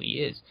actually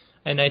is.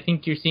 And I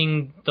think you're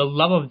seeing the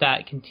love of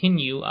that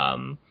continue.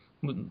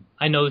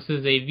 I know this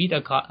is a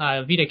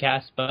Vita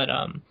Cast, but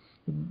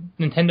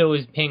Nintendo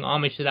is paying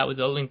homage to that with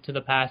A Link to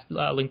the Past,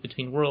 Link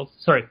Between Worlds.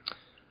 Sorry,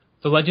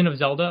 The Legend of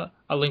Zelda: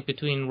 A Link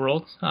Between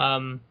Worlds.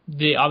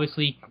 They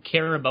obviously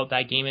care about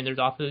that game, and there's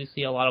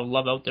obviously a lot of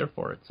love out there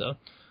for it. So,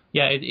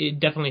 yeah, it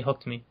definitely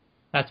hooked me.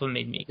 That's what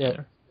made me. Yeah,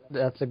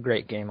 that's a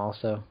great game.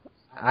 Also,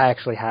 I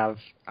actually have,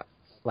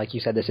 like you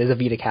said, this is a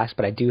Vita Cast,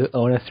 but I do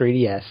own a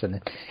 3DS,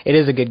 and it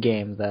is a good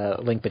game, The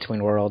Link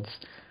Between Worlds.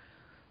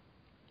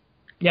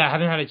 Yeah, I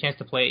haven't had a chance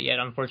to play it yet,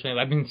 unfortunately.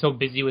 I've been so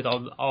busy with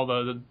all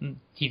the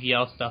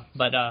TVL stuff,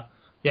 but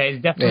yeah,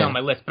 it's definitely on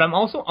my list. But I'm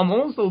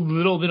almost a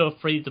little bit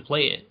afraid to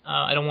play it.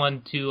 I don't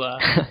want to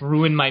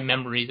ruin my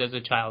memories as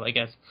a child, I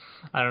guess.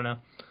 I don't know.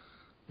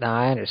 No,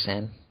 I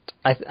understand.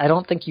 I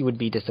don't think you would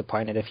be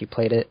disappointed if you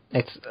played it.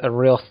 It's a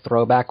real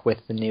throwback with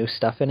the new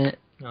stuff in it.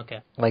 Okay.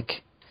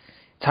 Like,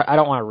 I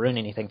don't want to ruin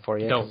anything for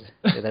you. No.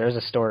 There is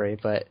a story,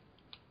 but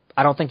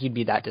I don't think you'd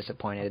be that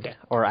disappointed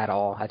or at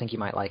all. I think you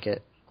might like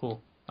it.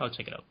 Cool. I'll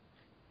check it out.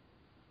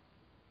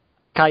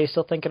 Kyle, you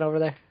still thinking over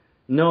there?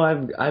 No,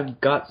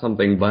 I've got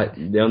something, but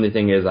the only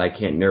thing is I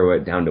can't narrow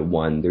it down to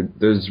one.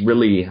 There's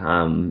really,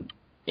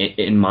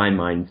 in my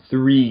mind,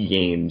 3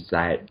 games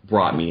that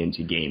brought me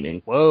into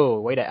gaming. Whoa,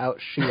 way to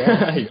outshoot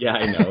us. Yeah,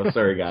 I know.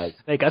 Sorry, guys.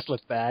 Make us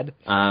look bad.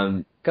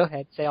 Go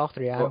ahead, say all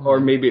 3. Or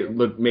maybe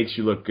it makes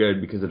you look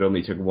good because it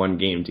only took 1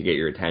 game to get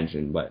your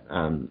attention, but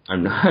I'm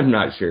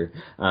not sure.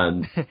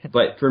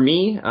 But for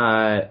me,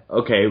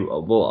 okay,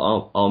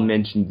 well, I'll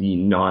mention the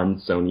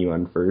non-Sony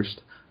one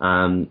first.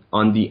 On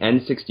the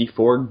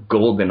N64,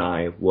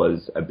 GoldenEye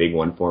was a big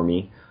one for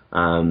me.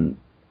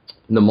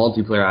 the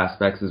multiplayer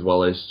aspects as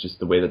well as just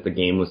the way that the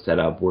game was set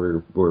up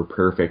were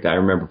perfect. I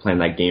remember playing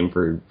that game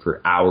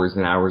for hours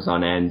and hours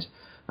on end,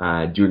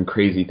 doing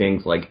crazy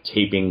things like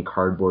taping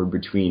cardboard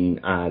between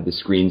the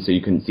screens so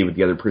you couldn't see what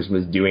the other person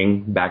was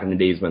doing back in the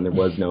days when there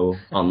was no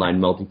online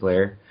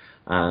multiplayer,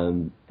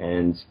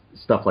 and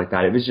stuff like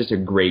that. It was just a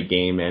great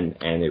game, and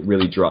it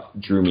really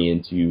drew me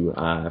into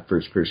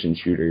first-person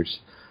shooters.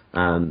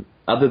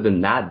 Other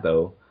than that,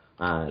 though,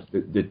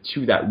 the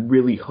two that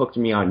really hooked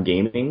me on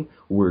gaming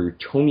were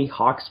Tony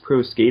Hawk's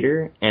Pro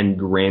Skater and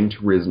Gran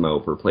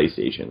Turismo for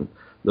PlayStation.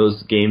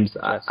 Those games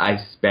I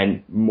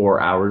spent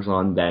more hours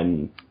on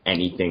than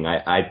anything.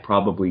 I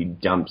probably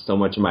dumped so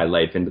much of my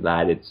life into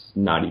that, it's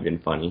not even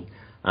funny.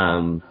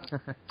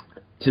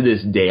 To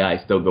this day, I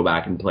still go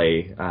back and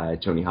play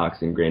Tony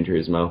Hawk's and Gran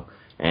Turismo,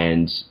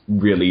 and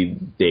really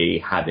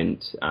they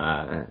haven't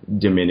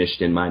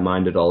diminished in my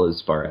mind at all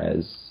as far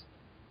as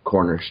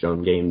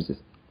cornerstone games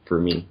for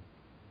me.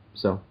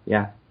 So,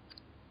 yeah.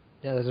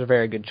 Yeah, those are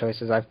very good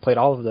choices. I've played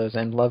all of those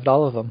and loved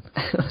all of them.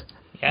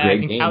 Yeah, Great I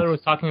think games. Tyler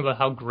was talking about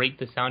how great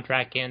the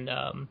soundtrack in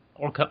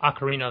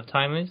Ocarina of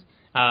Time is.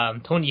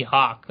 Tony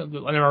Hawk, I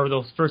remember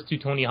those first two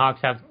Tony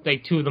Hawks have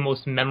like two of the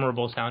most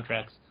memorable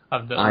soundtracks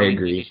of the I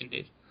agree. PlayStation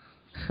days.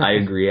 I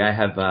agree. I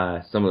have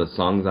some of the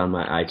songs on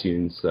my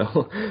iTunes,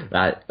 so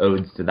that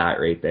odes to that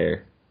right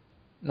there.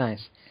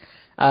 Nice.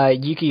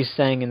 Yuki's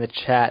saying in the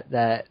chat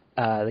that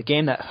the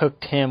game that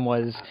hooked him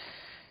was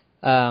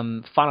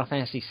Final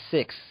Fantasy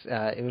VI.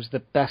 It was the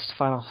best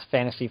Final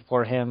Fantasy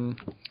for him.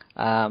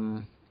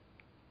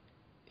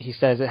 He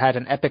says it had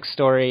an epic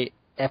story,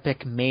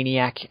 epic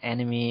maniac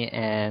enemy,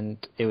 and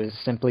it was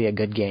simply a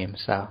good game.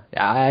 So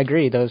yeah, I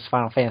agree. Those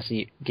Final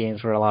Fantasy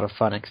games were a lot of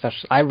fun.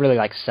 Especially, I really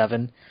like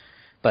 7,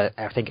 but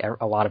I think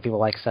a lot of people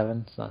like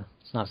 7, so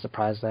it's not a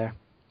surprise there.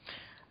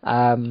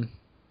 But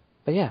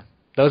yeah,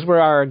 those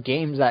were our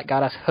games that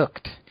got us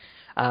hooked.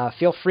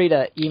 Feel free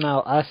to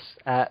email us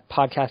at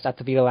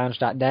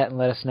podcast@thevitalounge.net and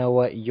let us know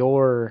what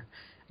your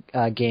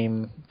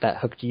game that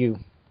hooked you.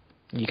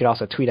 You could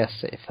also tweet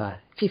us if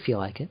you feel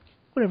like it.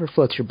 Whatever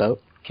floats your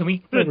boat. Can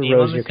we put a name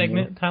on this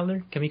segment,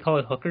 Tyler? Can we call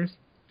it Hookers?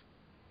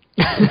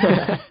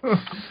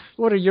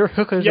 What are your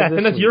hookers? Yeah, of this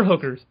send us week? your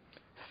hookers.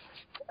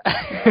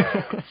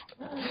 I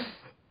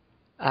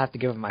have to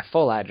give them my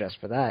full address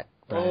for that.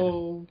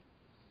 Oh.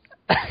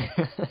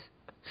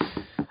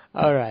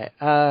 All right.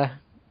 So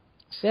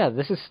yeah,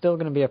 this is still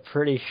going to be a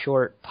pretty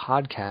short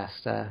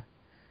podcast. I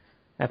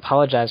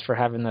apologize for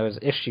having those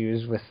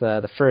issues with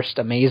the first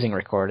amazing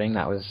recording.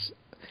 That was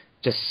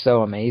just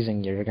so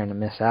amazing. You're going to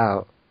miss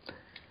out.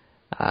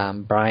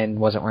 Brian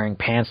wasn't wearing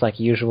pants like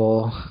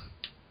usual.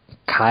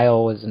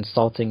 Kyle was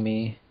insulting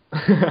me.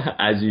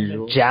 As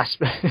usual.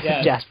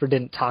 Jasper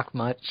didn't talk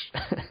much.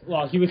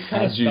 Well, he was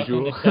kind of As stuck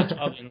usual. in the Dutch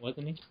oven,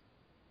 wasn't he?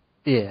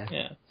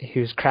 Yeah. He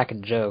was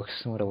cracking jokes.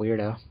 What a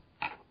weirdo.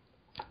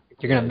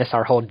 You're going to miss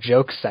our whole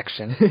jokes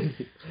section.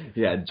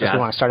 Yeah, If we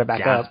want to start it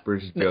back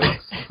Jasper's up.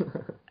 jokes.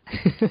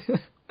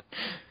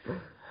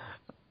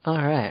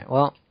 All right.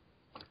 Well,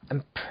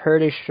 I'm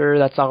pretty sure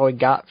that's all we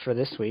got for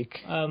this week.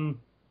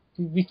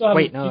 We still have.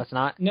 Wait, no, it's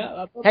not.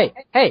 No. Hey!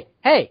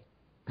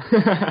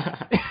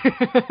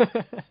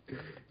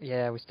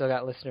 Yeah, we still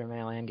got listener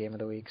mail and game of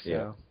the week. So.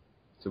 Yeah.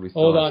 So we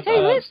still Hold have- on.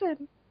 Hey,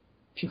 listen.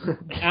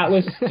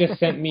 Atlas just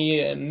sent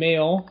me a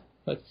mail.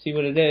 Let's see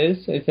what it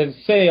is. It says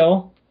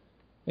sale.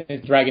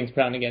 It's Dragon's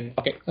Crown again.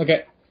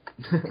 Okay.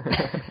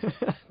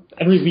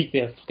 Every week they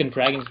have fucking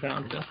Dragon's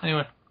Crown. So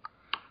anyway.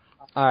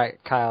 All right,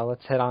 Kyle,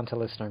 let's head on to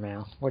listener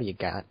mail. What do you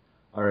got?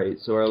 All right,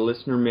 so our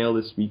listener mail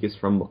this week is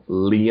from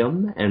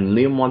Liam, and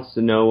Liam wants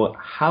to know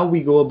how we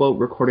go about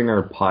recording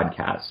our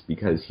podcast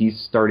because he's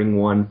starting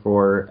one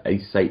for a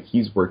site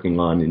he's working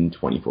on in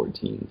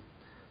 2014.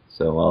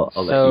 So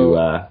I'll let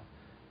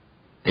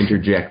you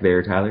interject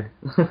there, Tyler.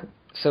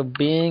 So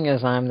being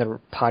as I'm the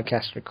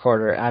podcast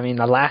recorder, I mean,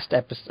 the last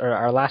episode, or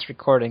our last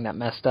recording that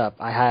messed up,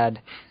 I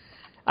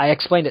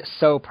explained it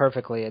so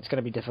perfectly, it's going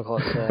to be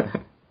difficult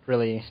to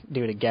really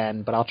do it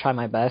again, but I'll try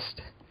my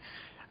best.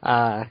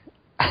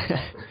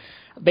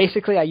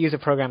 Basically, I use a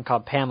program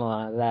called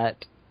Pamela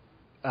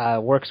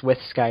that works with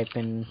Skype,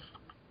 and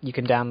you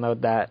can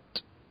download that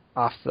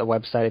off the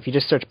website. If you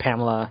just search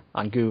Pamela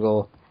on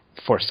Google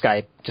for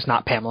Skype, just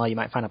not Pamela, you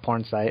might find a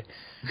porn site.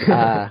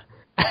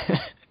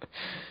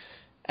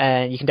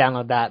 And you can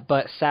download that,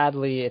 but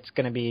sadly, it's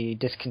going to be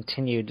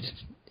discontinued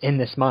in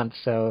this month,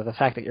 so the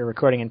fact that you're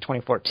recording in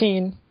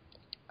 2014,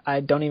 I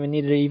don't even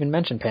need to even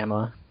mention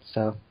Pamela,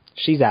 so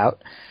she's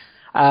out.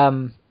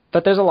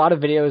 But there's a lot of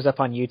videos up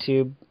on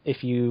YouTube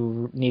if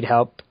you need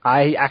help.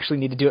 I actually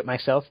need to do it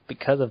myself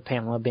because of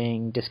Pamela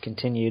being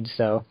discontinued,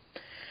 so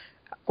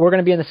we're going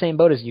to be in the same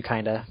boat as you,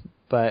 kind of.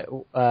 But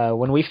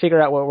when we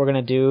figure out what we're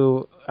going to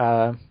do,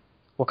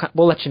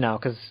 we'll let you know,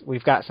 because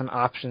we've got some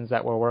options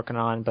that we're working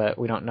on, but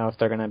we don't know if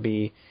they're going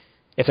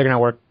to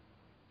work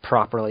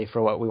properly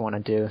for what we want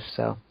to do.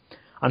 So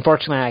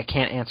unfortunately, I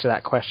can't answer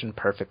that question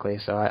perfectly,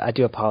 so I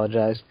do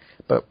apologize.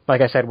 But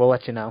like I said, we'll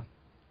let you know.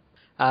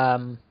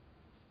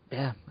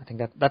 Yeah, I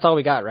think that's all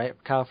we got, right,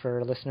 Kyle,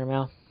 for listener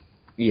mail?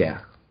 Yeah.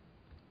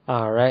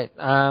 All right.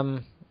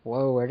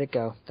 Whoa, where'd it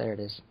go? There it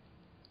is.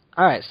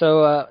 All right,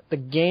 so the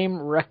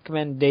game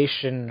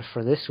recommendation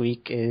for this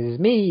week is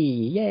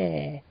me.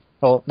 Yeah.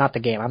 Well, not the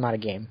game. I'm not a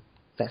game.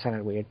 That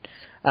sounded weird.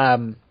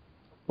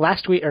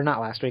 Last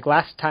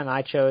time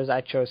I chose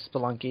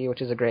Spelunky,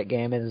 which is a great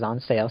game. It is on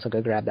sale, so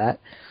go grab that.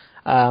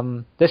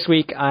 This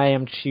week I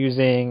am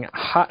choosing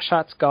Hot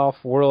Shots Golf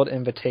World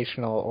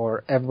Invitational,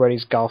 or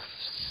Everybody's Golf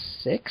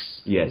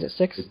 6? Yes. Is it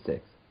 6? It's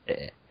 6.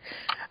 Yeah.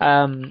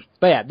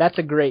 But yeah, that's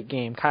a great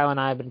game. Kyle and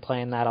I have been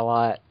playing that a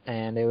lot,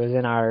 and it was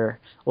in our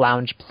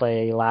lounge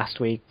play last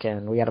week,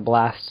 and we had a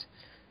blast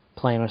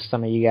playing with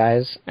some of you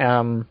guys.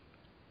 But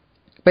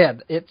yeah,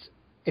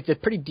 it's a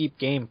pretty deep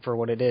game for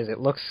what it is. It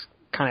looks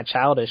kind of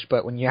childish,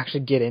 but when you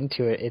actually get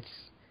into it,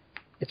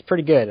 it's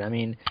pretty good. I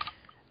mean,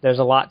 there's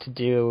a lot to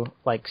do,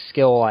 like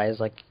skill-wise,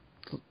 like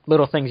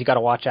little things you got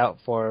to watch out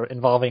for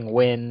involving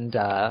wind.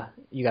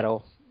 You got to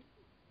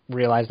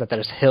realize that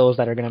there's hills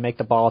that are going to make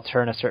the ball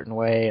turn a certain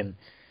way, and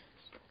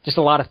just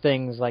a lot of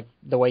things, like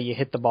the way you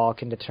hit the ball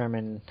can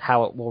determine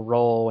how it will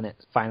roll when it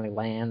finally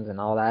lands and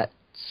all that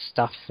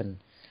stuff. And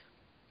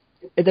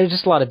there's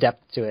just a lot of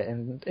depth to it,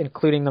 and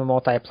including the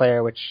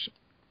multiplayer, which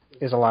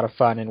is a lot of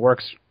fun and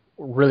works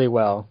really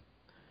well.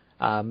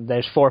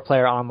 There's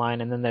 4-player online,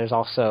 and then there's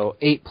also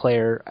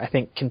 8-player, I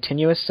think,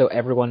 continuous, so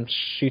everyone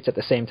shoots at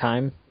the same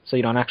time, so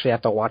you don't actually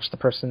have to watch the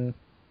person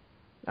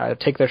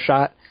take their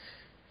shot.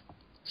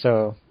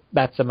 So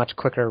that's a much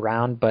quicker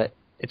round, but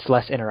it's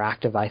less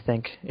interactive, I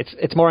think.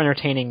 It's more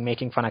entertaining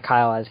making fun of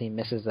Kyle as he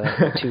misses a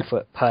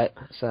 2-foot putt.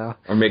 So.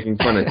 Or making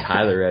fun of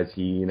Tyler as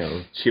he,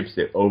 chips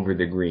it over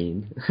the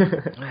green.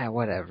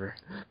 Whatever.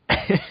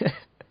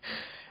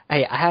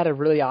 Hey, I had a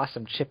really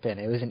awesome chip in.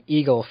 It was an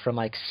eagle from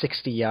like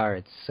 60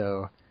 yards,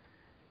 so.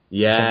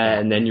 Yeah,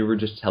 and then you were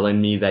just telling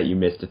me that you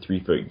missed a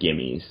 3-foot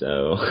gimme,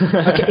 so.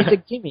 Okay, it's a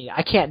gimme.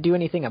 I can't do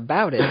anything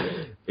about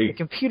it. The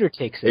computer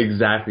takes it.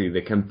 Exactly.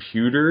 The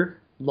computer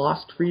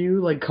lost for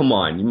you? Like, come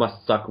on. You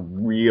must suck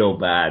real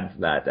bad for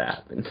that to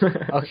happen.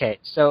 Okay,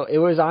 so it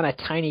was on a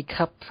tiny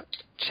cup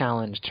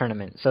challenge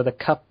tournament. So the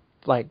cup,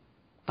 like,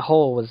 the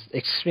hole was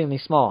extremely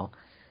small.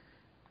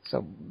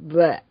 So,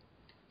 bleh.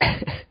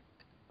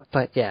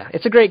 But yeah,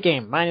 it's a great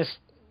game, minus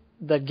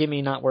the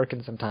gimme not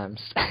working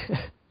sometimes.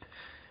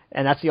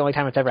 And that's the only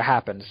time it's ever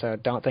happened, so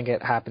don't think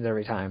it happens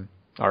every time,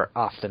 or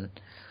often.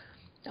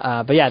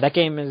 But yeah, that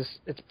game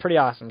it's pretty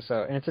awesome.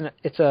 So, and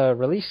it's a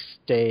release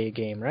day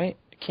game, right?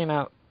 It came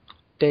out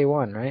day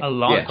one, right? A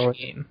launch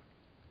game.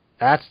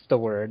 That's the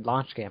word,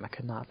 launch game. I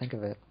could not think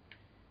of it.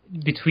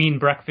 Between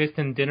breakfast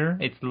and dinner,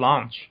 it's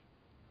launch.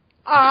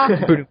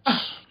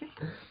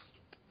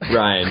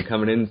 Ryan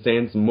coming in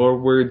saying some more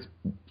words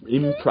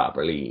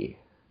improperly.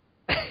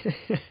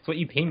 That's what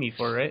you pay me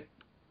for, right?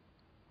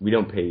 We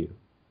don't pay you.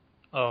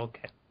 Oh,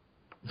 okay.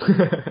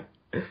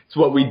 It's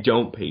what we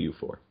don't pay you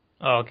for.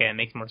 Oh, okay. It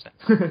makes more sense.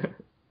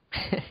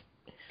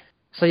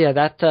 So yeah,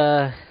 that's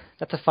a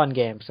fun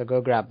game. So go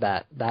grab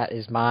that. That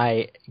is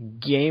my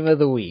game of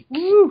the week.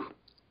 Woo!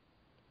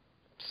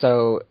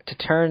 So to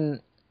turn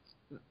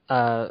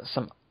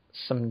some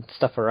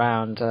stuff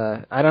around,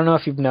 I don't know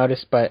if you've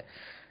noticed, but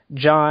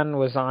John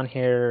was on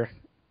here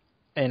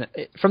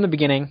from the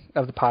beginning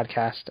of the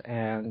podcast,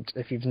 and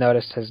if you've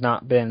noticed, has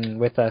not been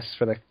with us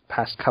for the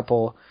past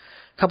couple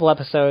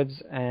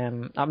episodes.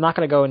 I'm not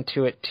going to go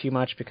into it too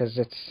much because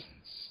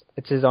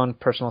it's his own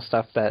personal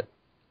stuff that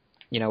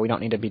we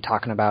don't need to be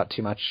talking about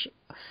too much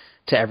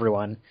to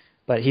everyone.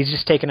 But he's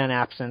just taken an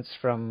absence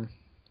from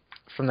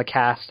the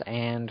cast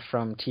and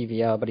from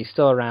TVO, but he's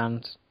still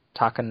around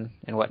talking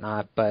and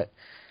whatnot. But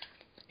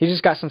he's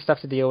just got some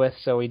stuff to deal with,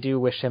 so we do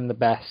wish him the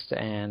best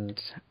and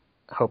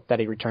hope that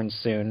he returns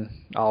soon,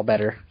 all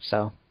better.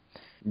 So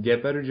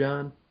get better,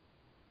 John.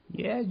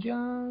 Yeah,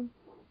 John.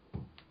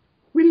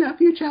 We love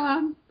you,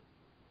 John.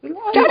 John!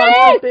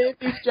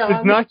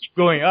 Let's not keep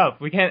going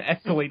up. We can't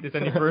escalate this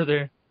any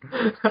further.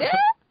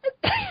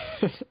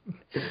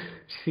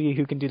 See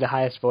who can do the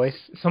highest voice.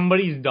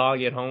 Somebody's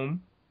dog at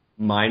home.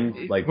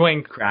 Mine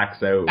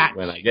cracks out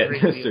when I get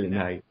to a certain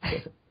height.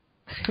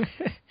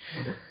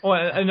 Oh,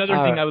 another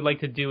thing I would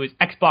like to do is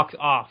Xbox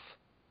off.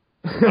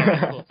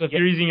 Right, cool. So if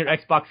you're using your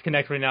Xbox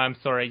Connect right now, I'm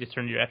sorry, I just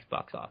turned your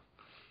Xbox off.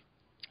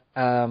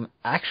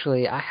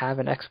 Actually, I have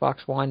an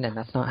Xbox One, and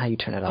that's not how you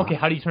turn it off. Okay,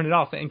 how do you turn it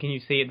off? And can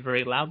you say it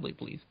very loudly,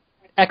 please?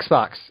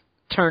 Xbox,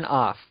 turn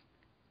off.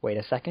 Wait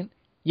a second.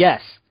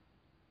 Yes.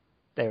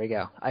 There we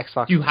go.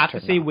 Xbox. Do you have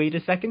to say, off. Wait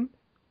a second?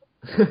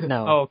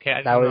 No. Oh,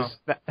 okay.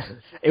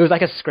 It was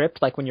like a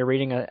script, like when you're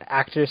reading an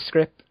actor's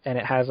script, and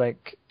it has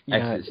like...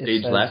 exit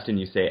stage left, and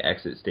you say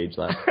exit stage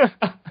left.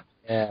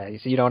 Yeah,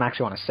 so you don't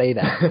actually want to say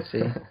that,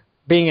 see?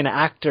 Being an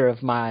actor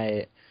of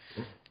my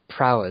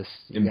prowess.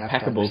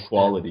 Impeccable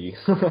quality.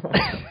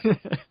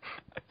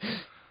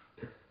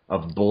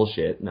 Of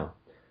bullshit, no.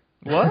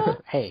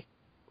 What? Hey.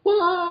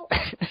 What?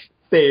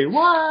 Say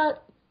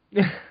what?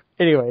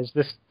 Anyways,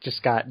 this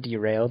just got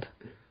derailed.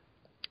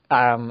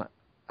 I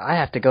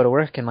have to go to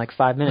work in like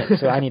 5 minutes,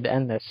 so I need to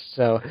end this.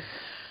 So,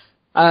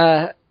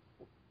 let's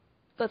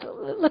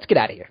get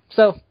out of here.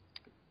 So,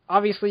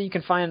 obviously, you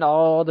can find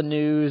all the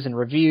news and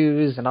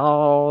reviews and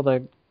all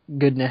the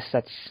goodness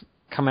that's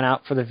coming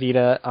out for the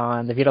Vita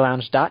on the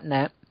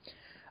VitaLounge.net.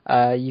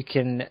 You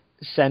can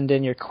send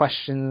in your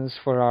questions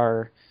for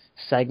our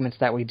segments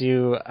that we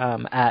do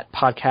at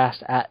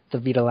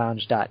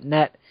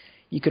podcast@thevitalounge.net.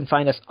 You can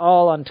find us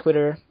all on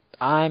Twitter.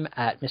 I'm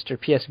at Mr.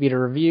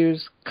 PSVITA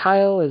Reviews.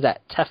 Kyle is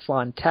at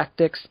Teflon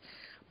Tactics.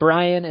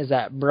 Brian is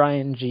at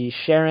Brian G.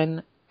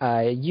 Sharon.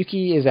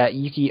 Yuki is at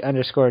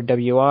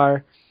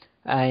Yuki_WR.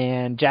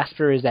 And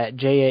Jasper is at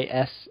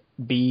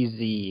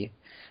JASBZ.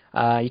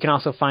 You can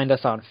also find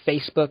us on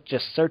Facebook.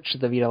 Just search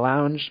the Vita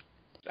Lounge.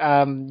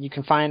 You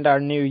can find our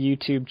new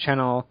YouTube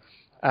channel.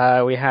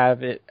 We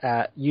have it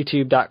at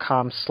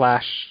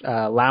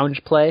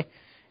youtube.com/loungeplay.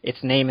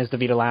 Its name is the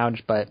Vita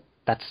Lounge, but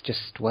that's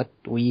just what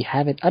we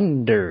have it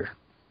under.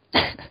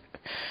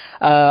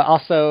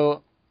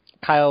 Also,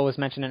 Kyle was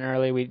mentioning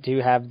earlier, we do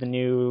have the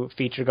new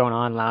feature going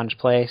on, Lounge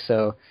Play,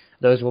 so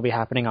those will be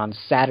happening on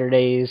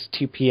Saturdays,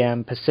 2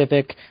 p.m.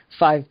 Pacific,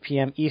 5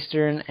 p.m.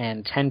 Eastern,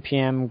 and 10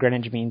 p.m.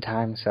 Greenwich Mean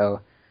Time,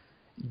 so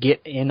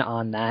get in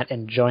on that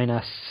and join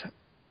us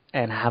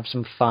and have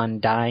some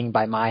fun dying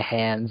by my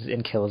hands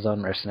in Killzone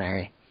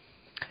Mercenary.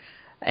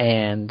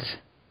 And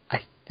I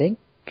think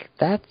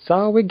that's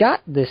all we got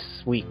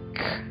this week.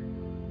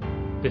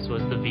 This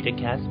was the Vita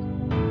Cast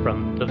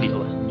from the Vita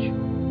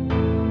Lounge.